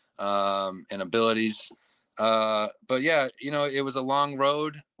size and abilities. But yeah, it was a long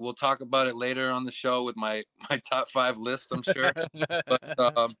road. We'll talk about it later on the show with my top 5 list, I'm sure.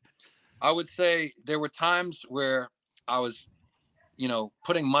 But I would say there were times where I was,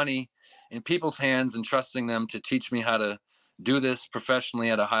 putting money in people's hands and trusting them to teach me how to do this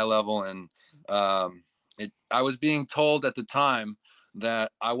professionally at a high level. And I was being told at the time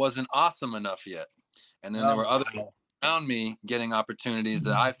that I wasn't awesome enough yet. And then there were other people around me getting opportunities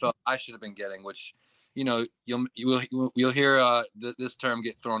that I felt I should have been getting, which, you'll hear this term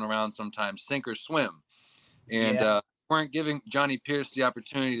get thrown around sometimes, sink or swim. And weren't giving Johnny Pierce the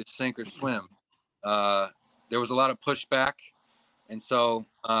opportunity to sink or swim. There was a lot of pushback. And so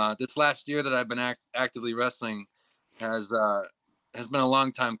this last year that I've been actively wrestling has been a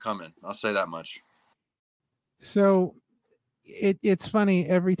long time coming. I'll say that much. So it's funny,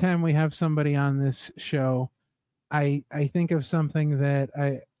 every time we have somebody on this show, I think of something that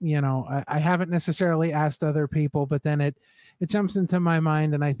I haven't necessarily asked other people, but then it jumps into my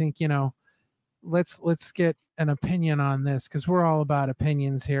mind, and I think, let's get an opinion on this, because we're all about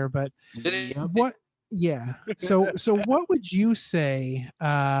opinions here. But so what would you say,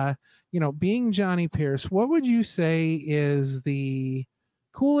 being Johnny Pierce, what would you say is the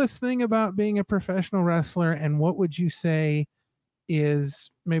coolest thing about being a professional wrestler, and what would you say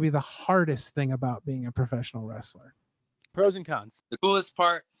is maybe the hardest thing about being a professional wrestler? Pros and cons. The coolest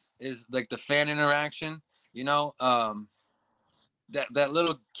part is like the fan interaction, that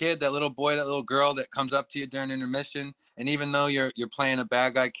little kid, that little boy, that little girl that comes up to you during intermission, and even though you're playing a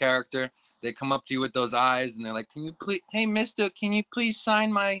bad guy character, they come up to you with those eyes and they're like, "Can you please, hey mister, can you please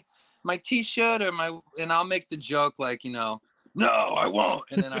sign my t-shirt or and I'll make the joke like, no, I won't,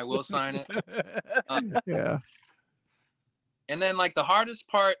 and then I will sign it." Yeah. And then like the hardest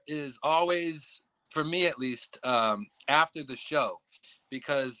part is always, for me at least, after the show,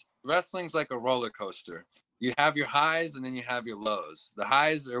 because wrestling's like a roller coaster. You have your highs and then you have your lows. The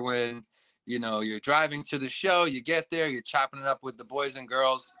highs are when, you're driving to the show, you get there, you're chopping it up with the boys and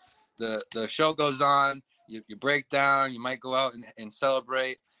girls. The show goes on, you break down, you might go out and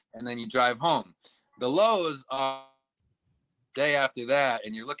celebrate, and then you drive home. The lows are day after that,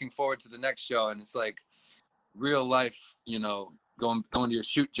 and you're looking forward to the next show, and it's like real life, going to your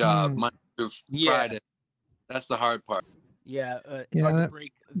shoot job Monday through Friday. That's the hard part. It's hard to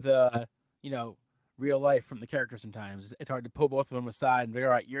break the real life from the character sometimes. It's hard to pull both of them aside and be, all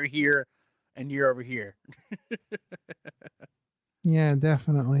right, you're here and you're over here. Yeah,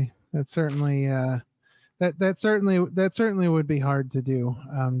 definitely. That's certainly that certainly would be hard to do.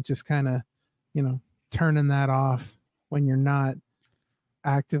 Just kind of, turning that off when you're not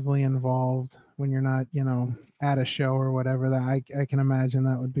actively involved, when you're not, at a show or whatever. That I can imagine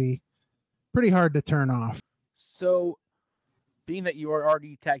that would be pretty hard to turn off. So, being that you are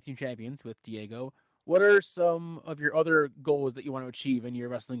already tag team champions with Diego, what are some of your other goals that you want to achieve in your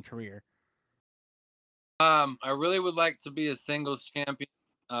wrestling career? I really would like to be a singles champion.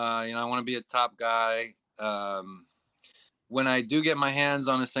 I want to be a top guy. When I do get my hands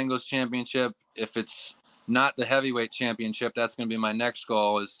on a singles championship, if it's not the heavyweight championship, that's going to be my next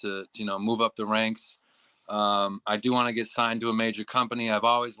goal, is to move up the ranks. I do want to get signed to a major company. I've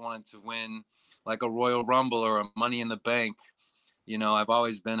always wanted to win like a Royal Rumble or a Money in the Bank. I've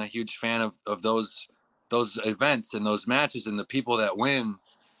always been a huge fan of those events and those matches and the people that win.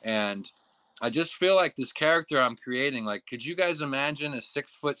 And I just feel like this character I'm creating, like, could you guys imagine a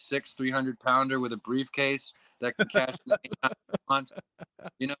 6'6", 300-pounder with a briefcase that can cash months?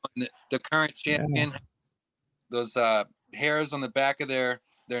 And the current champion, those hairs on the back of their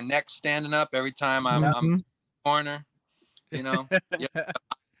neck standing up every time I'm in the corner,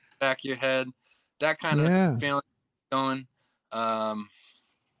 back of your head, that kind of feeling going. I've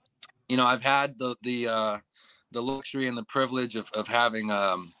had the luxury and the privilege of having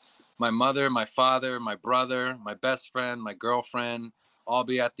my mother, my father, my brother, my best friend, my girlfriend all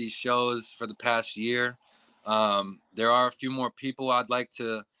be at these shows for the past year. There are a few more people I'd like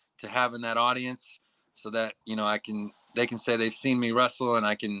to have in that audience, so that they can say they've seen me wrestle, and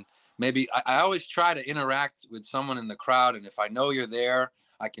I can maybe I always try to interact with someone in the crowd, and if I know you're there,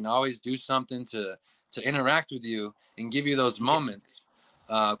 I can always do something to interact with you and give you those moments,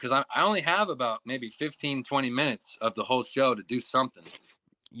 because I only have about maybe 15-20 minutes of the whole show to do something.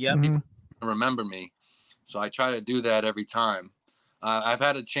 People remember me, so I try to do that every time. I've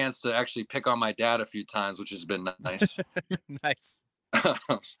had a chance to actually pick on my dad a few times, which has been nice. Nice.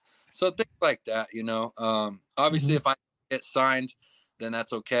 So things like that, obviously if I get signed, then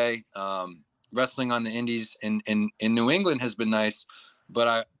that's okay. Wrestling on the indies in New England has been nice,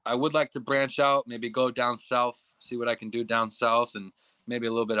 but I would like to branch out, maybe go down south, see what I can do down south, and maybe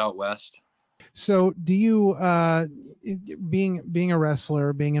a little bit out west. So do you being a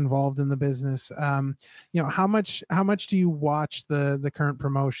wrestler, being involved in the business, how much do you watch the current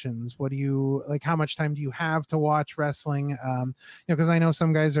promotions? What do you like, how much time do you have to watch wrestling? Because I know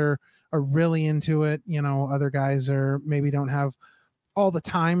some guys are really into it, other guys are maybe don't have all the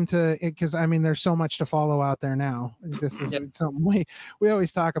time to, because I mean there's so much to follow out there now. This is something we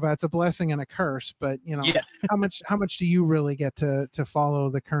always talk about. It's a blessing and a curse, but how much do you really get to follow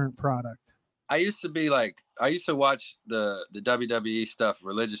the current product? I used to watch the WWE stuff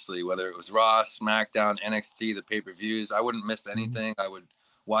religiously, whether it was Raw, SmackDown, NXT, the pay-per-views. I wouldn't miss anything. I would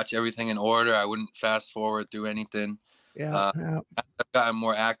watch everything in order. I wouldn't fast forward through anything. I've gotten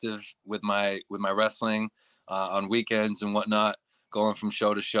more active with my wrestling on weekends and whatnot, going from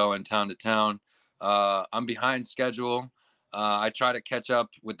show to show and town to town. I'm behind schedule. I try to catch up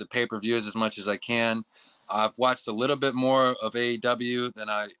with the pay-per-views as much as I can. I've watched a little bit more of AEW than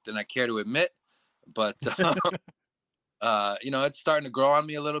I care to admit, but it's starting to grow on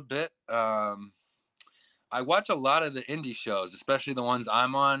me a little bit. I watch a lot of the indie shows, especially the ones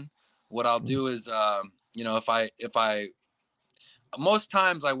I'm on. What I'll do is, if I most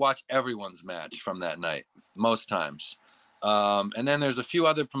times I watch everyone's match from that night, most times. And then there's a few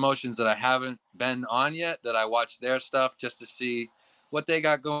other promotions that I haven't been on yet that I watch their stuff just to see what they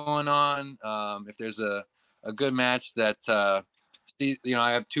got going on. If there's a good match that,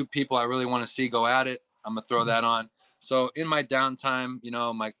 I have two people I really want to see go at it, I'm going to throw that on. So in my downtime,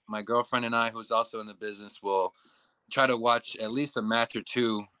 my girlfriend and I, who's also in the business, will try to watch at least a match or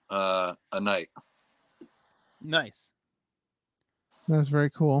two a night. Nice. That's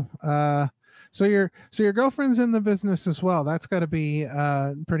very cool. So your girlfriend's in the business as well. That's got to be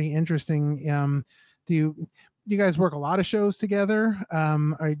pretty interesting. Do you guys work a lot of shows together?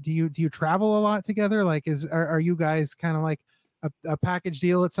 Or do you travel a lot together? Like, are you guys kind of like a package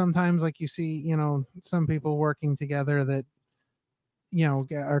deal at sometimes? Like you see, some people working together that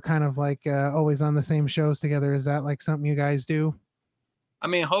are kind of like always on the same shows together. Is that like something you guys do? I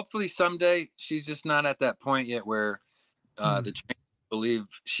mean, hopefully someday. She's just not at that point yet where the trainers believe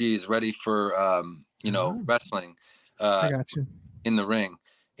she's ready for wrestling I got you. in the ring.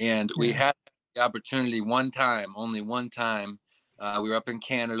 And we had the opportunity only one time. We were up in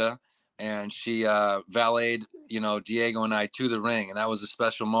Canada and she valeted, Diego and I to the ring. And that was a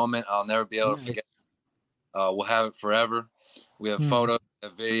special moment. I'll never be able to forget. We'll have it forever. We have photos, we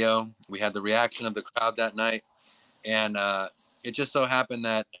have video. We had the reaction of the crowd that night. And it just so happened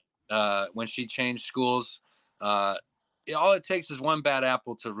that when she changed schools, all it takes is one bad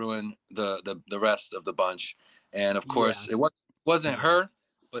apple to ruin the rest of the bunch. And of course, it wasn't her,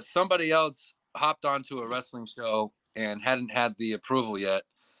 but somebody else hopped onto a wrestling show and hadn't had the approval yet.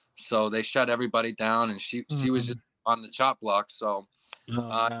 So they shut everybody down, and she was just on the chop block. So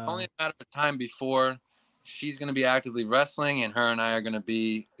only a matter of time before she's going to be actively wrestling, and her and I are going to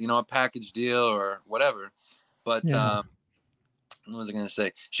be, a package deal or whatever. But what was I going to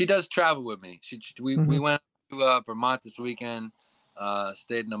say? She does travel with me. We went to Vermont this weekend,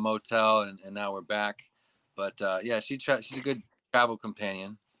 stayed in a motel, and now we're back. But she's a good travel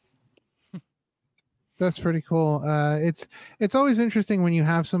companion. That's pretty cool. It's always interesting when you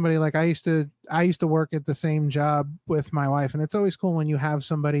have somebody like I used to work at the same job with my wife, and it's always cool when you have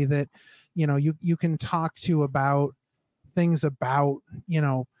somebody that you can talk to about things about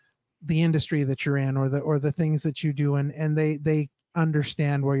the industry that you're in or the things that you do, and they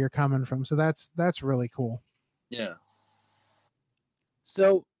understand where you're coming from. So that's really cool. Yeah.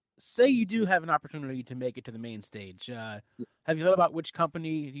 So say you do have an opportunity to make it to the main stage. Have you thought about which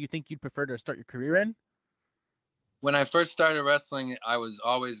company do you think you'd prefer to start your career in? When I first started wrestling, I was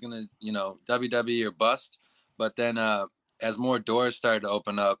always going to, WWE or bust. But then as more doors started to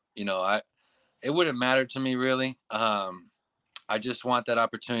open up, it wouldn't matter to me really. I just want that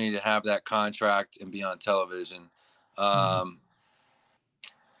opportunity to have that contract and be on television.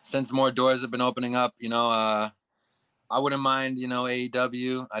 Since more doors have been opening up, I wouldn't mind,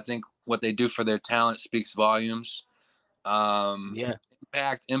 AEW. I think what they do for their talent speaks volumes.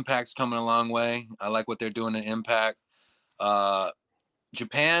 Impact's coming a long way. I like what they're doing in Impact.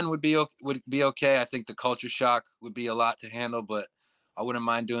 Japan would be okay. I think the culture shock would be a lot to handle, but I wouldn't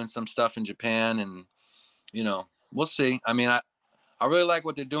mind doing some stuff in Japan, and we'll see. I mean, I really like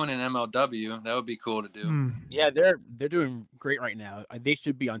what they're doing in MLW. That would be cool to do. Yeah, they're doing great right now. They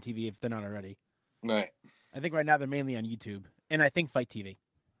should be on TV if they're not already. Right. I think right now they're mainly on YouTube, and I think Fight TV.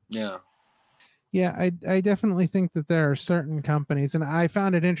 Yeah. Yeah, I definitely think that there are certain companies, and I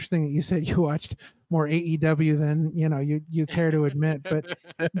found it interesting that you said you watched more AEW than you care to admit, but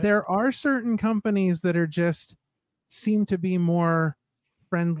there are certain companies that are just seem to be more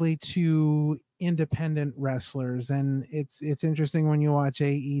friendly to independent wrestlers. And it's interesting when you watch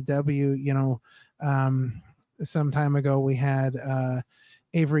AEW, you know, some time ago we had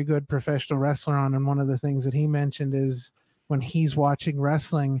Avery Good, professional wrestler, on, and one of the things that he mentioned is when he's watching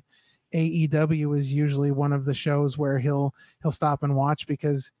wrestling, AEW is usually one of the shows where he'll stop and watch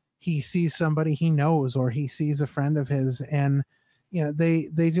because he sees somebody he knows or he sees a friend of his, and you know,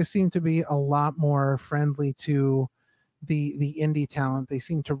 they just seem to be a lot more friendly to the indie talent. They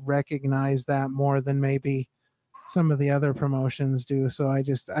seem to recognize that more than maybe some of the other promotions do. So I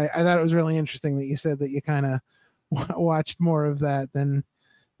thought it was really interesting that you said that you kind of watched more of that than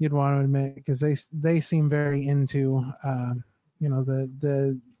you'd want to admit, because they seem very into you know,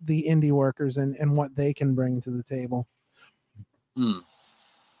 the indie workers and what they can bring to the table.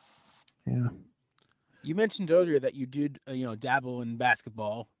 Yeah. You mentioned earlier that you did dabble in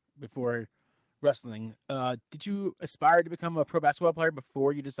basketball before wrestling. Did you aspire to become a pro basketball player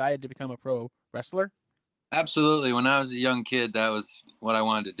before you decided to become a pro wrestler? Absolutely. When I was a young kid, that was what I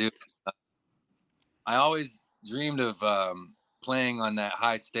wanted to do. I always dreamed of playing on that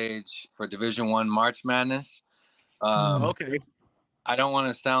high stage for Division I March Madness. Okay. I don't want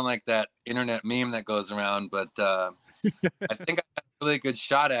to sound like that internet meme that goes around, but I think I had a really good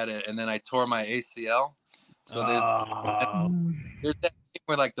shot at it, and then I tore my ACL. So there's that thing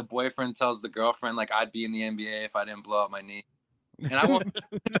where like the boyfriend tells the girlfriend like I'd be in the NBA if I didn't blow out my knee, and I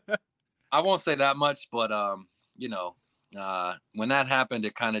won't say that much, but when that happened,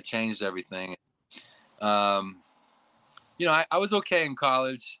 it kind of changed everything. I was okay in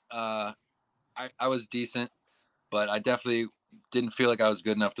college. I was decent, but I definitely didn't feel like I was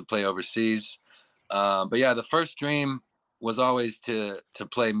good enough to play overseas. But yeah, the first dream was always to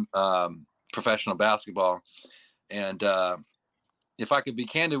play professional basketball. And if I could be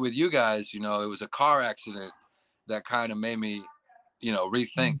candid with you guys, it was a car accident that kind of made me,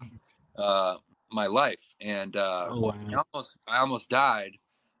 rethink my life. And I almost died.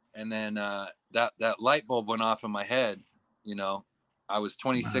 And then that light bulb went off in my head. I was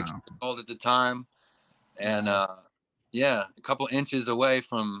 26 years old at the time, and a couple inches away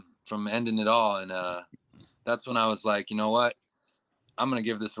from ending it all. And that's when I was like, you know what, I'm gonna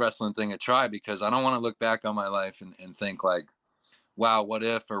give this wrestling thing a try, because I don't want to look back on my life and think like, wow, what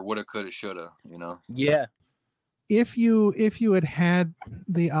if, or woulda, coulda, shoulda, Yeah. If you had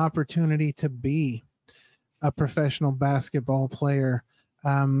the opportunity to be a professional basketball player,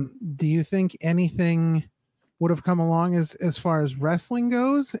 do you think anything would have come along as far as wrestling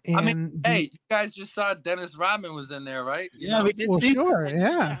goes? And hey, you guys just saw Dennis Rodman was in there, right? We did see. Sure,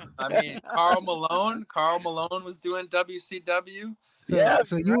 yeah. I mean, Karl Malone was doing WCW.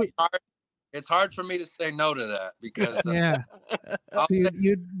 So you would. It's hard for me to say no to that, because yeah. So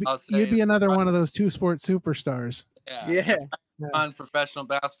you'd be another one of those two sport superstars. Yeah. On professional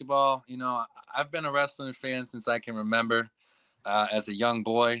basketball, I've been a wrestling fan since I can remember. As a young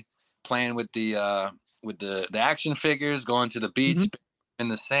boy, playing with the action figures, going to the beach in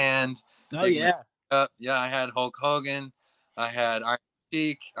the sand. Oh yeah. I had Hulk Hogan. I had Iron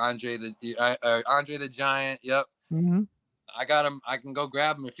Sheik, Andre the Giant. Yep. Mm-hmm. I got him. I can go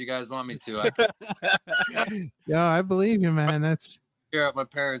grab him if you guys want me to. Yeah, I believe you, man. That's here at my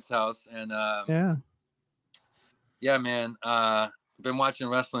parents' house, and yeah, man. Been watching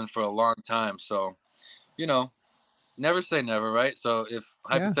wrestling for a long time, so never say never, right? So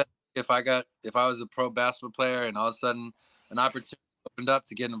hypothetically, if I was a pro basketball player and all of a sudden an opportunity opened up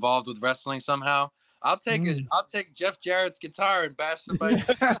to get involved with wrestling somehow, I'll take it. I'll take Jeff Jarrett's guitar and bash somebody.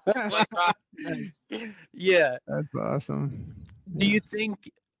 Yeah, that's awesome. Do you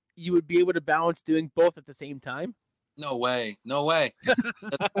think you would be able to balance doing both at the same time? No way. The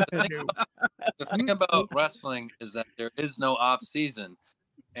thing about wrestling is that there is no off season,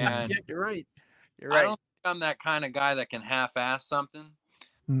 and you're right. I don't think I'm that kind of guy that can half-ass something.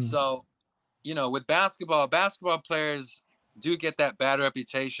 So, with basketball players do get that bad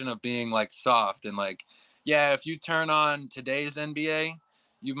reputation of being like soft, and like, yeah, if you turn on today's NBA,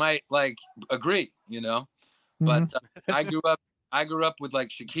 you might like agree, but I grew up with like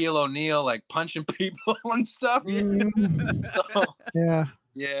Shaquille O'Neal, like punching people and stuff. So,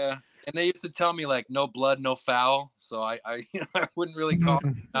 yeah. And they used to tell me like no blood, no foul. So I wouldn't really call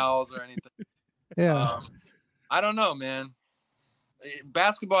them fouls or anything. Yeah. I don't know, man.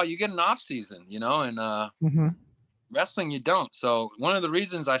 Basketball, you get an off season, and wrestling, you don't. So one of the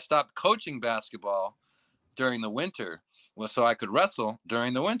reasons I stopped coaching basketball during the winter was so I could wrestle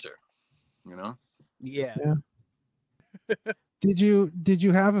during the winter, Yeah. Did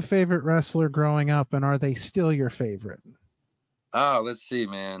you have a favorite wrestler growing up, and are they still your favorite? Oh, let's see,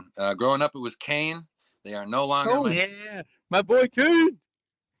 man. Growing up, it was Kane. They are no longer. My boy Kane.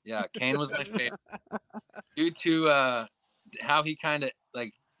 Yeah, Kane was my favorite due to how he kind of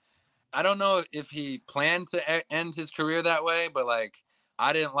like. I don't know if he planned to end his career that way, but like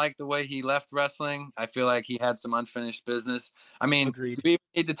I didn't like the way he left wrestling. I feel like he had some unfinished business. I mean, Agreed. do we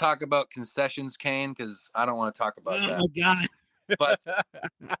need to talk about concessions, Kane? Because I don't want to talk about that. Oh God! But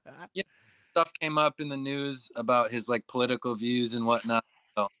you know, stuff came up in the news about his like political views and whatnot.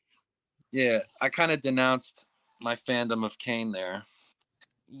 So yeah, I kind of denounced my fandom of Kane there.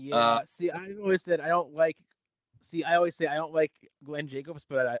 Yeah. See, I always said I don't like. See, I always say I don't like Glenn Jacobs,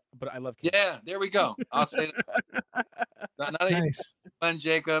 but I love Kane. Yeah, there we go. I'll say that. not Nice. Glenn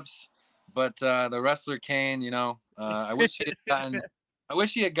Jacobs, but the wrestler Kane. You know, I wish he had gotten. I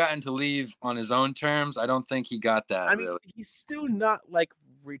wish he had gotten to leave on his own terms. I don't think he got that. I mean, really. he's still not like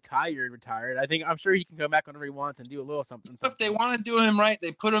retired. I'm sure he can come back whenever he wants and do a little something. If they want to do him right,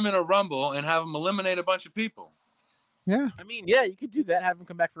 they put him in a rumble and have him eliminate a bunch of people. Yeah. I mean, yeah, you could do that. Have him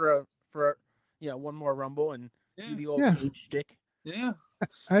come back for one more rumble and do the old cage stick. Yeah.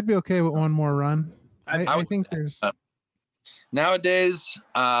 I'd be okay with one more run. I think there's nowadays,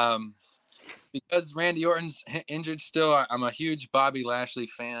 because Randy Orton's injured still, I'm a huge Bobby Lashley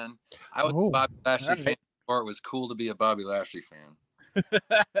fan. I was a Bobby Lashley fan before it was cool to be a Bobby Lashley fan.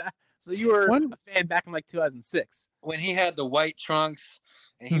 So you were a fan back in like 2006 when he had the white trunks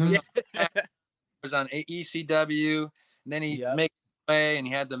and he was on ECW, and then he made his way and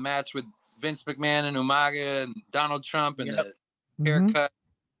he had the match with Vince McMahon and Umaga and Donald Trump and the haircut.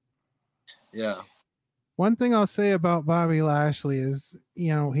 Yeah. One thing I'll say about Bobby Lashley is,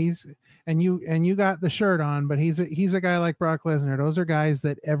 you know, you got the shirt on, but he's a guy like Brock Lesnar. Those are guys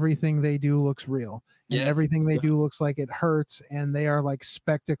that everything they do looks real, and everything they do looks like it hurts, and they are like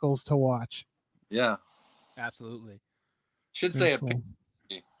spectacles to watch. Yeah, absolutely. Should say cool.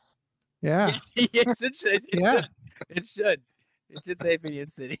 Yeah. It should. It should. It should say Opinion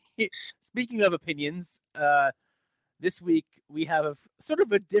City. Speaking of opinions, this week we have a sort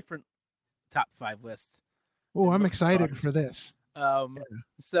of a different top 5 list. Oh, I'm excited for this.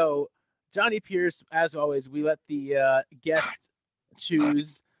 So Johnny Pierce, as always, we let the guest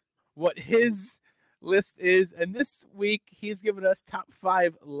choose what his list is, and this week he's given us top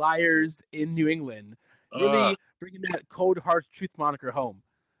 5 liars in New England. Really bringing that cold hard truth moniker home.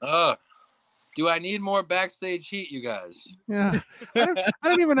 Do I need more backstage heat, you guys? Yeah, I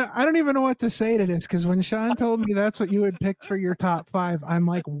don't even know what to say to this, because when Sean told me that's what you had picked for your top 5, I'm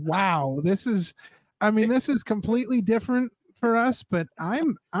like, wow, this is completely different for us, but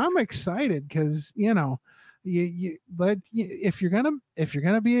I'm excited because if you're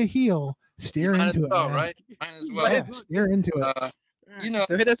gonna be a heel, steer into it, right? Might as well. Yeah, steer into it.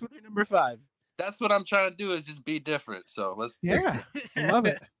 So hit us with your number 5. That's what I'm trying to do, is just be different. So let's love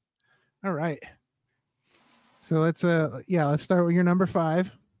it. All right. So let's start with your number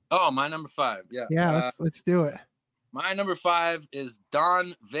 5. Oh, my number 5. Yeah. Yeah, let's do it. My number 5 is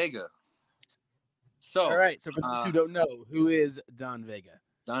Don Vega. So all right. So for those who don't know, who is Don Vega?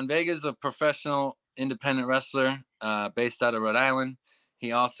 Don Vega is a professional independent wrestler based out of Rhode Island.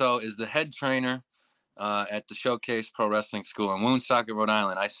 He also is the head trainer at the Showcase Pro Wrestling School in Woonsocket, Rhode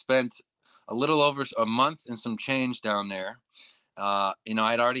Island. I spent a little over a month and some change down there.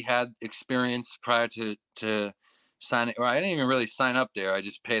 I'd already had experience prior to signing, or I didn't even really sign up there. I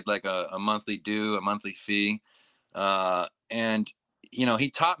just paid like a monthly due, a monthly fee. And he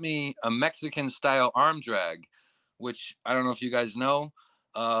taught me a Mexican style arm drag, which I don't know if you guys know.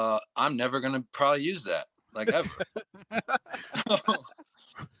 I'm never going to probably use that, like, ever.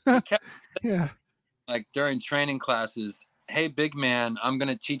 Yeah. Like during training classes, hey, big man, I'm going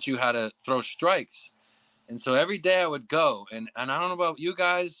to teach you how to throw strikes. And so every day I would go, and I don't know about you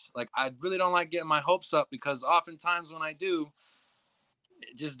guys, like, I really don't like getting my hopes up, because oftentimes when I do,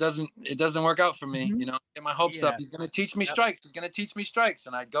 it doesn't work out for me. Mm-hmm. Get my hopes up. He's going to teach me strikes. He's going to teach me strikes.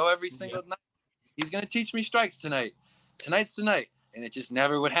 And I'd go every single night. He's going to teach me strikes tonight. Tonight's the night. And it just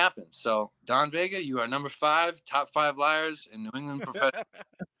never would happen. So Don Vega, you are number 5, top 5 liars in New England professional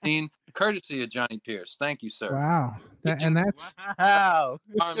scene, courtesy of Johnny Pierce. Thank you, sir. Wow. Wow.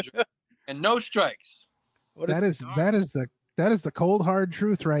 And no strikes. That is the cold hard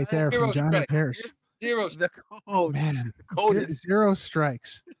truth right there from Johnny strikes. Pierce. Zero. The cold. Man, the coldest. 0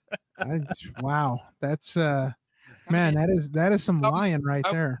 strikes. Wow. That's man, that is some lying right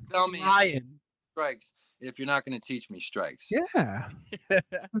there. Tell me lying strikes if you're not going to teach me strikes. Yeah.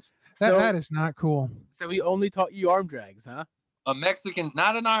 That is not cool. So he only taught you arm drags, huh? A Mexican,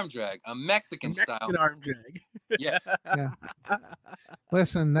 not an arm drag, a Mexican style arm drag. Yes. Yeah.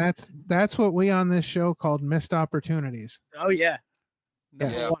 Listen, that's what we on this show called missed opportunities. Oh yeah.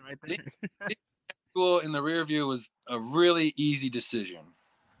 Yes. One right there. School in the rear view was a really easy decision.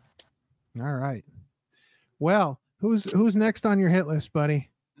 All right. Well, who's next on your hit list, buddy?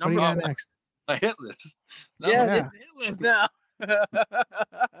 What do you got next? My hit list. It's hit list now.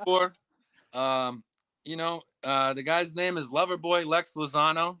 4. The guy's name is Loverboy Lex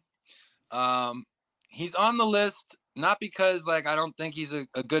Lozano. He's on the list not because I don't think he's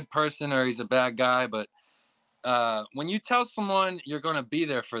a good person or he's a bad guy, but when you tell someone you're going to be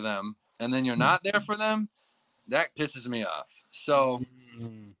there for them and then you're not there for them, that pisses me off. So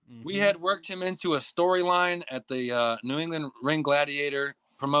we had worked him into a storyline at the New England Ring Gladiator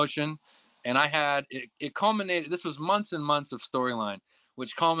promotion, and I had it culminated. This was months and months of storyline,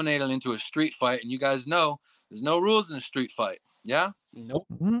 which culminated into a street fight. And you guys know there's no rules in a street fight. Yeah? Nope.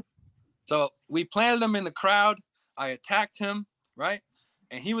 So we planted him in the crowd. I attacked him, right?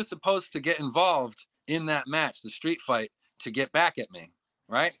 And he was supposed to get involved in that match, the street fight, to get back at me,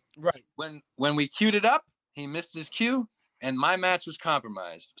 right? Right. When we queued it up, he missed his cue, and my match was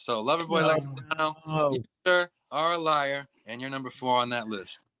compromised. So Loverboy Lex Lozano, you sir are a liar, and you're number 4 on that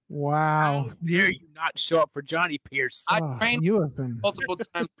list. Wow. How dare you not show up for Johnny Pierce? I trained you have been multiple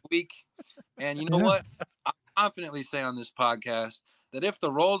times a week, and you know what? I confidently say on this podcast that if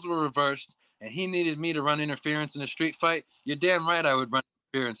the roles were reversed and he needed me to run interference in a street fight, you're damn right I would run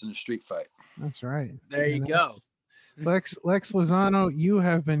interference in a street fight. That's right. There you go. Lex Lozano, you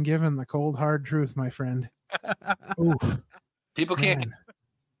have been given the cold hard truth, my friend. Oof. People can't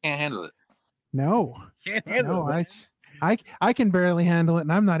handle it. No. Can't handle it. I can barely handle it,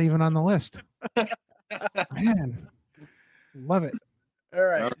 and I'm not even on the list. Man, love it. All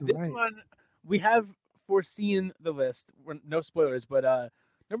right. This one, we have foreseen the list. No spoilers, but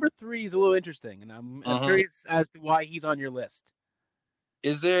number 3 is a little interesting, and I'm curious as to why he's on your list.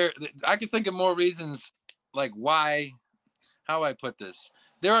 Is there? I can think of more reasons, like why. How I put this?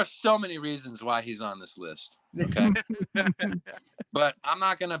 There are so many reasons why he's on this list. Okay, but I'm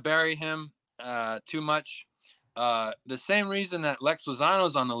not gonna bury him too much. The same reason that Lex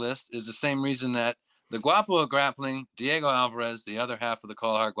Lozano's on the list is the same reason that the Guapo of Grappling, Diego Alvarez, the other half of the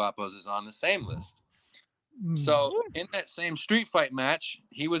Call Hard Guapos, is on the same list. So in that same street fight match,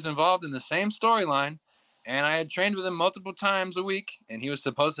 he was involved in the same storyline, and I had trained with him multiple times a week, and he was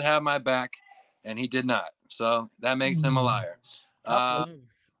supposed to have my back, and he did not. So that makes him a liar.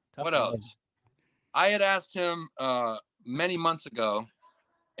 What else? I had asked him many months ago,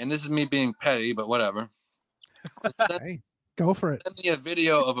 and this is me being petty, but whatever. Hey, go for it. Send me a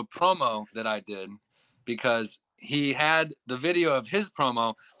video of a promo that I did, because he had the video of his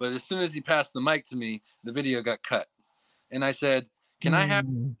promo, but as soon as he passed the mic to me, the video got cut. And I said, can I have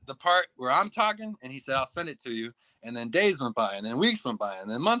the part where I'm talking? And he said, I'll send it to you. And then days went by, and then weeks went by, and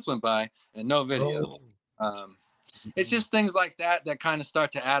then months went by, and no video. It's just things like that kind of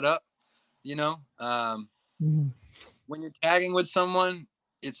start to add up, you know? When you're tagging with someone,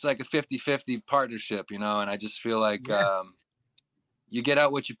 it's like a 50-50 partnership, you know? And I just feel like you get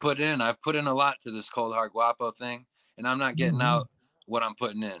out what you put in. I've put in a lot to this Cold Hard Guapo thing, and I'm not getting out what I'm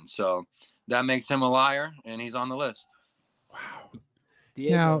putting in. So that makes him a liar, and he's on the list. Wow.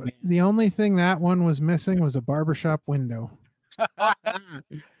 Diego, now, the only thing that one was missing was a barbershop window.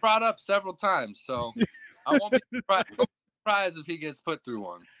 Brought up several times, so I won't be surprised if he gets put through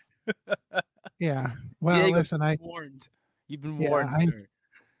one. Yeah. Well, Diego, listen, you've been warned, sir.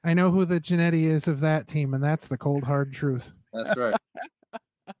 I know who the Jannetty is of that team, and that's the cold hard truth. That's right.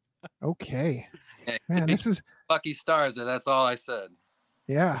 Okay. Yeah, man, this is lucky stars. That's all I said.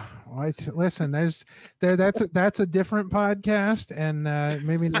 Yeah. Well, listen, that's a different podcast, and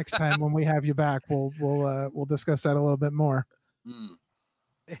maybe next time when we have you back, we'll discuss that a little bit more.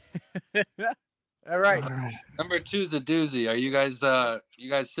 All right. Number 2 is a doozy. Are you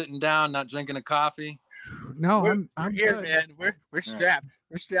guys sitting down, not drinking a coffee? No, I'm here, good. Man. We're strapped.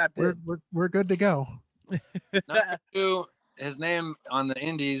 We're strapped. We're good to go. Number 2, his name on the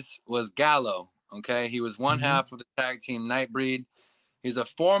Indies was Gallo. Okay, he was one half of the tag team Nightbreed. He's a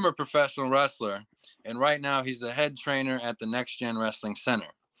former professional wrestler, and right now he's the head trainer at the Next Gen Wrestling Center.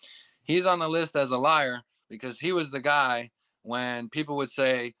 He's on the list as a liar because he was the guy when people would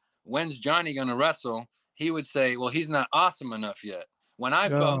say, when's Johnny going to wrestle? He would say, well, he's not awesome enough yet. When I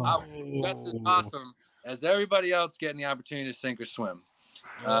felt I was just as awesome as everybody else getting the opportunity to sink or swim.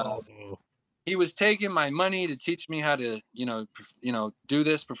 He was taking my money to teach me how to, do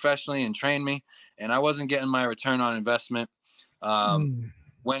this professionally and train me, and I wasn't getting my return on investment.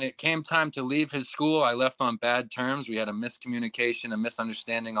 When it came time to leave his school, I left on bad terms. We had a miscommunication, a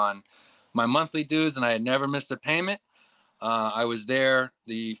misunderstanding on my monthly dues, and I had never missed a payment. I was there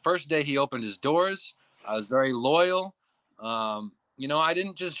the first day he opened his doors. I was very loyal. I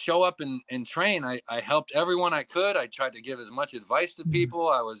didn't just show up and train. I helped everyone I could. I tried to give as much advice to people.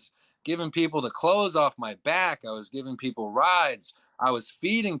 I was giving people the clothes off my back. I was giving people rides. I was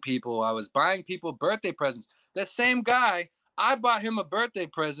feeding people. I was buying people birthday presents. That same guy, I bought him a birthday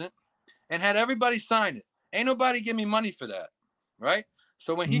present and had everybody sign it. Ain't nobody give me money for that, right?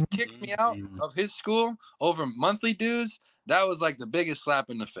 So when he kicked me out of his school over monthly dues, that was like the biggest slap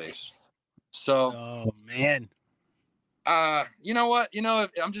in the face. So, oh man, you know what?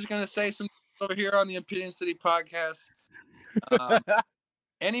 I'm just gonna say some over here on the Opinion City podcast.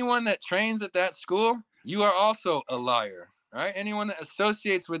 Anyone that trains at that school, you are also a liar, right? Anyone that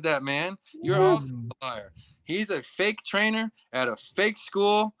associates with that man, you're also a liar. He's a fake trainer at a fake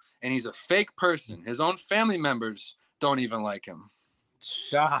school, and he's a fake person. His own family members don't even like him.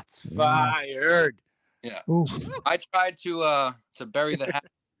 Shots fired. Yeah. I tried to bury the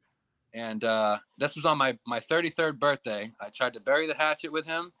hatchet, and this was on my 33rd birthday. I tried to bury the hatchet with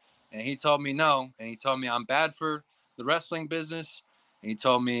him, and he told me no, and he told me I'm bad for the wrestling business. And he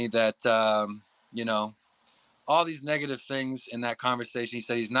told me that all these negative things in that conversation. He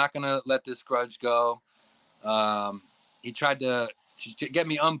said he's not going to let this grudge go. He tried to get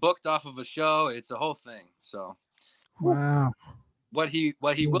me unbooked off of a show. It's a whole thing. So, wow. What he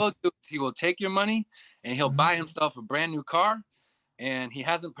will do is he will take your money and he'll buy himself a brand new car. And he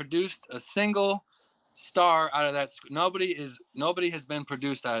hasn't produced a single star out of that. Nobody has been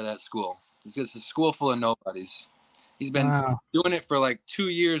produced out of that school. It's just a school full of nobodies. He's been doing it for like 2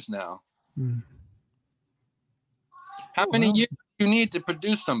 years now. How many years do you need to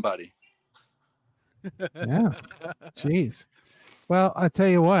produce somebody? Yeah. Jeez. Well, I tell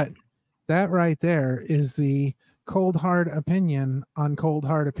you what, that right there is the cold hard opinion on Cold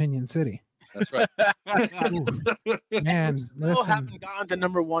Hard Opinion City. That's right. Man, still haven't gone to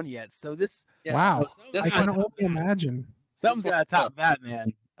number 1 yet. So this, wow, I can only imagine. Something's got to top that,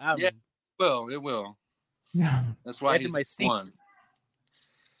 man. It will. Yeah, that's why he's won.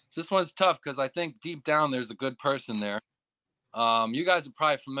 This one's tough because I think deep down there's a good person there. You guys are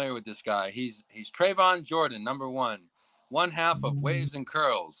probably familiar with this guy. He's Trayvon Jordan, number 1, one half of Waves and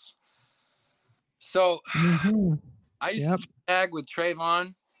Curls. So I used to tag with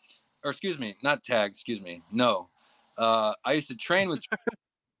Trayvon, or excuse me, not tag. Excuse me, no. I used to train with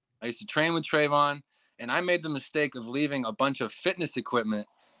Trayvon, and I made the mistake of leaving a bunch of fitness equipment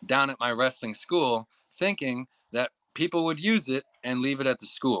down at my wrestling school, thinking that people would use it and leave it at the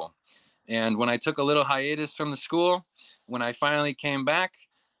school. And when I took a little hiatus from the school, when I finally came back,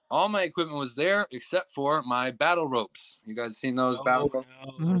 all my equipment was there except for my battle ropes. You guys seen those battle ropes?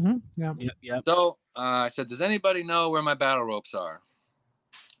 Yeah. So I said, does anybody know where my battle ropes are?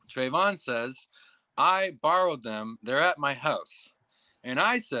 Trayvon says, I borrowed them. They're at my house. And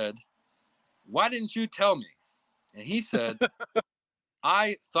I said, why didn't you tell me? And he said,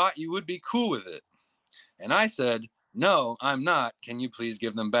 I thought you would be cool with it. And I said, no, I'm not. Can you please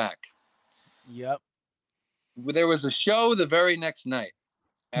give them back? Yep. There was a show the very next night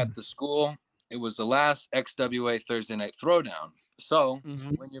at the school. It was the last XWA Thursday Night Throwdown. So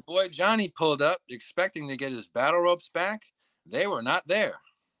when your boy Johnny pulled up expecting to get his battle ropes back, they were not there.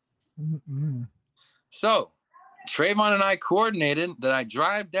 So Trayvon and I coordinated that I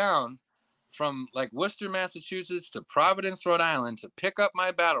drive down from like Worcester, Massachusetts to Providence, Rhode Island to pick up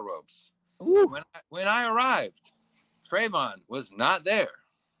my battle ropes. When I arrived, Trayvon was not there.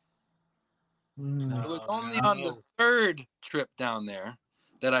 It was only on the 3rd trip down there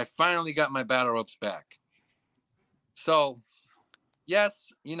that I finally got my battle ropes back. So,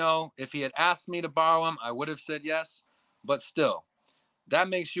 yes, if he had asked me to borrow them, I would have said yes. But still, that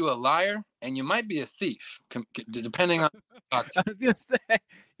makes you a liar, and you might be a thief, depending on who you talk to. I was going to say,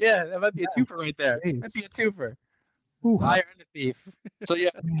 yeah, that might be a twofer right there. Might be a twofer. Liar and a thief. So, yeah,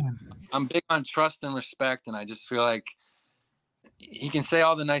 I'm big on trust and respect, and I just feel like he can say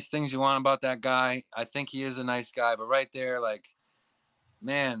all the nice things you want about that guy. I think he is a nice guy, but right there, like,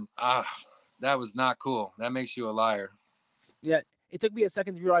 man, that was not cool. That makes you a liar. Yeah, it took me a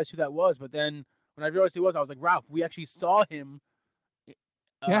second to realize who that was, but then when I realized who he was, I was like, Ralph, we actually saw him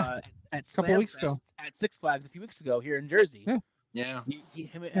at a couple weeks ago at Six Flags a few weeks ago here in Jersey. Yeah.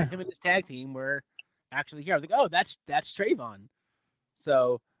 Him and his tag team were actually here. I was like, oh, that's Trayvon.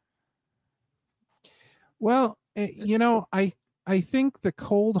 So, well, I think the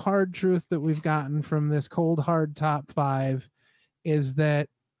cold hard truth that we've gotten from this cold hard top 5 is that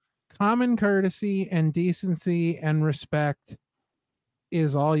common courtesy and decency and respect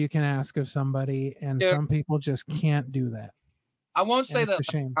is all you can ask of somebody, and some people just can't do that. I won't say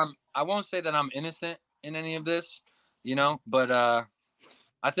that I won't say that I'm innocent in any of this, but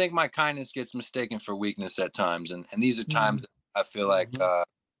I think my kindness gets mistaken for weakness at times, and these are times that I feel like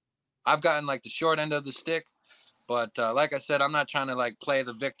I've gotten like the short end of the stick, But like I said, I'm not trying to like play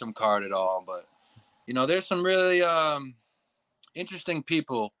the victim card at all. But there's some really interesting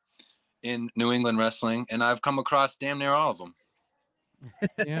people in New England wrestling, and I've come across damn near all of them.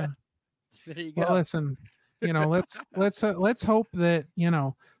 Yeah. There you go. Well, listen, let's hope that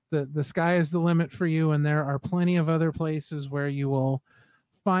the sky is the limit for you, and there are plenty of other places where you will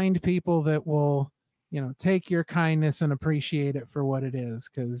find people that will take your kindness and appreciate it for what it is,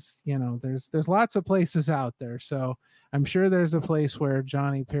 because there's lots of places out there. So I'm sure there's a place where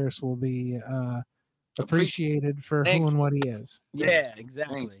Johnny Pierce will be appreciated for who and what he is. Yeah,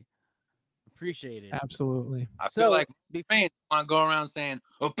 exactly. Appreciate it. Absolutely. I feel like fans want to go around saying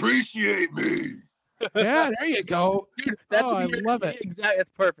appreciate me. Yeah, there you go. Dude, I love it. Exactly.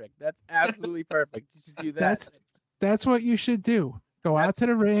 That's perfect. That's absolutely perfect. You should do that. That's what you should do. Go out to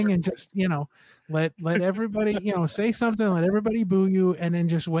the ring and just, let everybody, say something, let everybody boo you, and then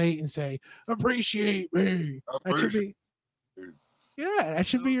just wait and say, appreciate me. That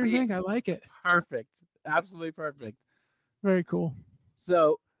should be your thing. I like it. Perfect. Absolutely perfect. Very cool.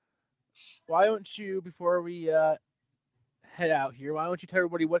 So why don't you, before we head out here, why don't you tell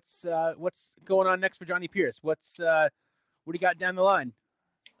everybody what's going on next for Johnny Pierce? What do you got down the line?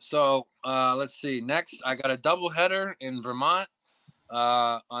 So let's see. Next, I got a doubleheader in Vermont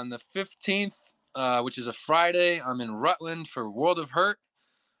on the 15th, which is a Friday. I'm in Rutland for World of Hurt,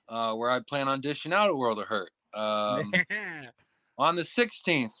 where I plan on dishing out a World of Hurt. On the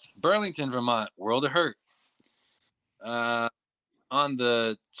 16th, Burlington, Vermont, World of Hurt. On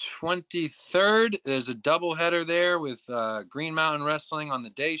the 23rd, there's a doubleheader there with Green Mountain Wrestling on the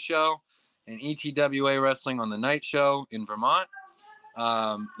day show and ETWA Wrestling on the night show in Vermont.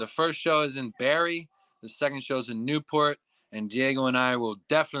 The first show is in Barrie. The second show is in Newport. And Diego and I will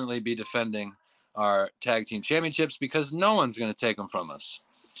definitely be defending our tag team championships because no one's going to take them from us.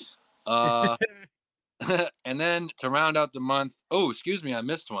 And then to round out the month, I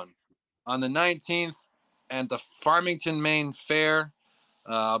missed one. On the 19th, at the Farmington, Maine Fair.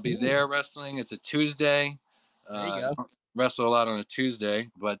 I'll be there wrestling. It's a Tuesday. There you go. I don't wrestle a lot on a Tuesday,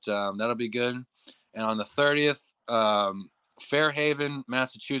 but that'll be good. And on the 30th, Fairhaven,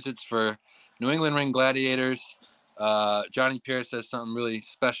 Massachusetts for New England Ring Gladiators. Johnny Pierce has something really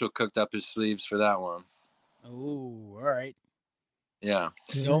special cooked up his sleeves for that one. Oh, all right. Yeah.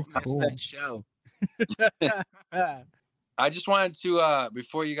 Don't miss that show. I just wanted to,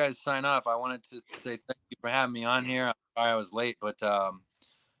 before you guys sign off, I wanted to say thank you for having me on here. I'm sorry I was late, but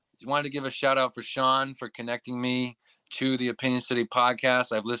just wanted to give a shout out for Sean for connecting me to the Opinion City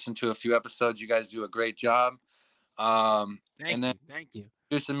podcast. I've listened to a few episodes. You guys do a great job. Thank you.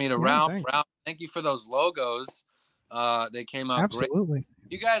 Introducing me to Ralph. Ralph, thank you for those logos. They came out great.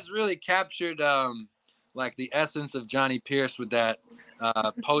 You guys really captured like the essence of Johnny Pierce with that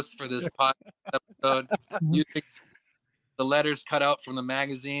post for this podcast episode. Using the letters cut out from the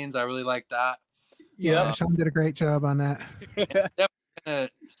magazines. I really like that. Yeah, Sean did a great job on that. Definitely gonna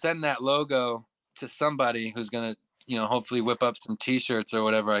send that logo to somebody who's gonna, hopefully whip up some T-shirts or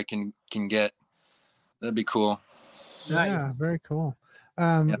whatever I can get. That'd be cool. Nice. Yeah, very cool.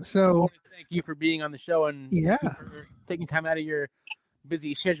 So thank you for being on the show and for taking time out of your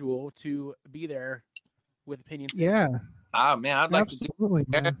busy schedule to be there with Opinion City. Yeah. Man, I'd like Absolutely,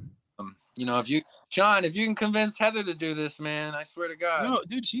 to do Sean, if you can convince Heather to do this, man, I swear to God. No,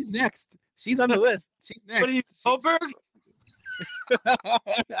 dude, she's next. She's on the list. She's next. What are you, Goldberg?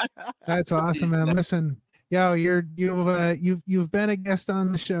 That's awesome, man. Listen, you've been a guest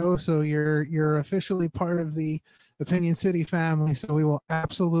on the show, so you're officially part of the Opinion City family. So we will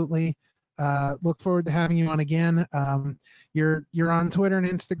absolutely look forward to having you on again. You're on Twitter and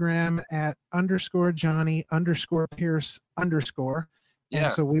Instagram at _Johnny_Pierce_. Yeah.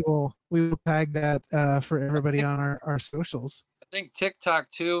 And so we will tag that for everybody on our socials. I think TikTok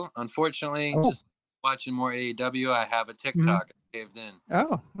too. Unfortunately, just watching more AEW, I have a TikTok caved in.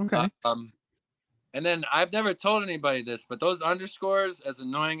 Oh, okay. And then I've never told anybody this, but those underscores, as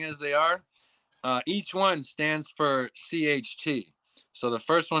annoying as they are, each one stands for CHT. So the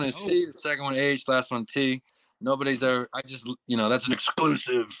first one is C, the second one H, last one T. Nobody's ever. I just, that's an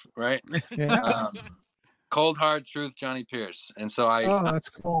exclusive, right? Yeah. Cold hard truth, Johnny Pierce. And so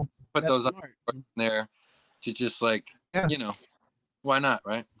that's cool. Put those up in there to just why not,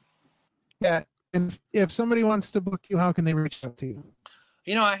 right? Yeah. And if somebody wants to book you, how can they reach out to you?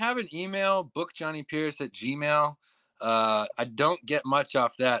 I have an email, bookjohnnypierce@gmail.com. I don't get much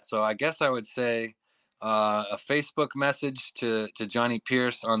off that, so I guess I would say a Facebook message to Johnny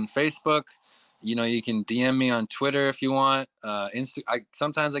Pierce on Facebook. You can DM me on Twitter if you want.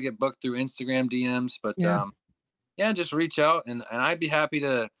 Sometimes I get booked through Instagram DMs, but just reach out and I'd be happy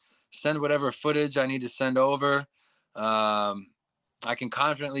to send whatever footage I need to send over. I can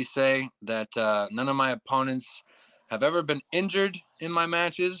confidently say that none of my opponents have ever been injured in my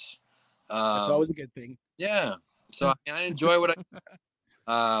matches. That's always a good thing. Yeah. So I enjoy what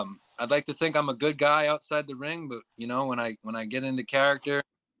I'd like to think I'm a good guy outside the ring, but when I get into character,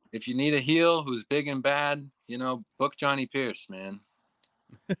 if you need a heel who's big and bad, book Johnny Pierce, man.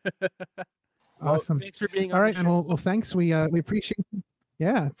 Awesome. Well, thanks for being on. All right, and well, thanks. We appreciate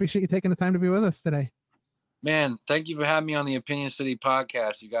you taking the time to be with us today. Man, thank you for having me on the Opinion City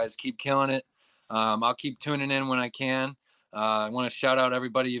podcast. You guys keep killing it. I'll keep tuning in when I can. I want to shout out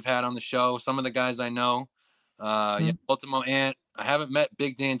everybody you've had on the show. Some of the guys I know. Ultimo Ant. I haven't met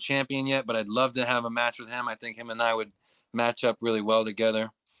Big Dan Champion yet, but I'd love to have a match with him. I think him and I would match up really well together.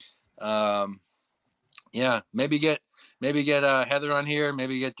 Maybe get Heather on here.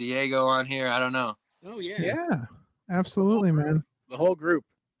 Maybe get Diego on here. I don't know. Oh yeah. Yeah, absolutely, man. The whole group.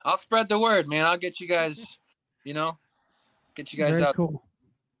 I'll spread the word, man. I'll get you guys. Get you guys Very out. Cool.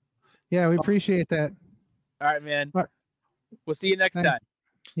 Yeah, we appreciate that. All right, man. We'll see you next time.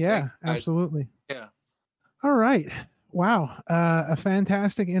 Yeah, absolutely. Yeah. All right. Wow. A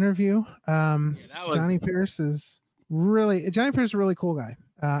fantastic interview. Johnny Pierce is a really cool guy.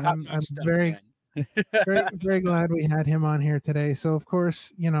 I'm very, very, very glad we had him on here today. So of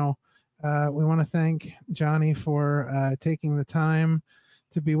course, we want to thank Johnny for taking the time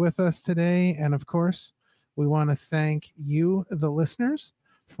to be with us today. And of course, we want to thank you, the listeners,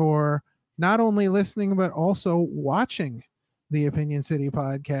 for not only listening, but also watching the Opinion City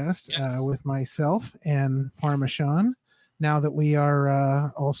podcast with myself and Parmesan. Now that we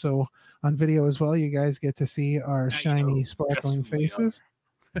are also on video as well, you guys get to see our shiny, sparkling faces.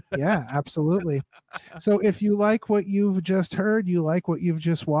 Yeah, absolutely. So if you like what you've just heard, you like what you've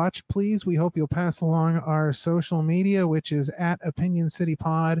just watched, please, we hope you'll pass along our social media, which is at Opinion City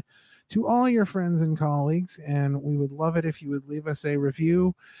Pod, to all your friends and colleagues. And we would love it if you would leave us a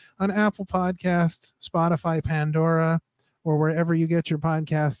review on Apple Podcasts, Spotify, Pandora, or wherever you get your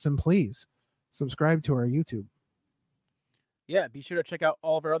podcasts. And please subscribe to our YouTube. Yeah, be sure to check out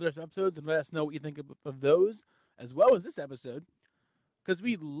all of our other episodes and let us know what you think of those, as well as this episode, because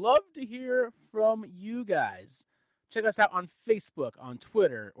we'd love to hear from you guys. Check us out on Facebook, on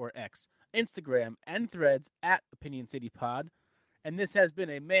Twitter or X, Instagram, and Threads at Opinion City Pod. And this has been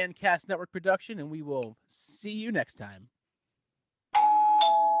a Mancast Network production, and we will see you next time.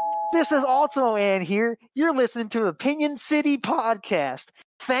 This is Ultimo Ant here. You're listening to Opinion City Podcast.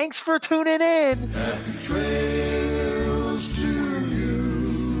 Thanks for tuning in.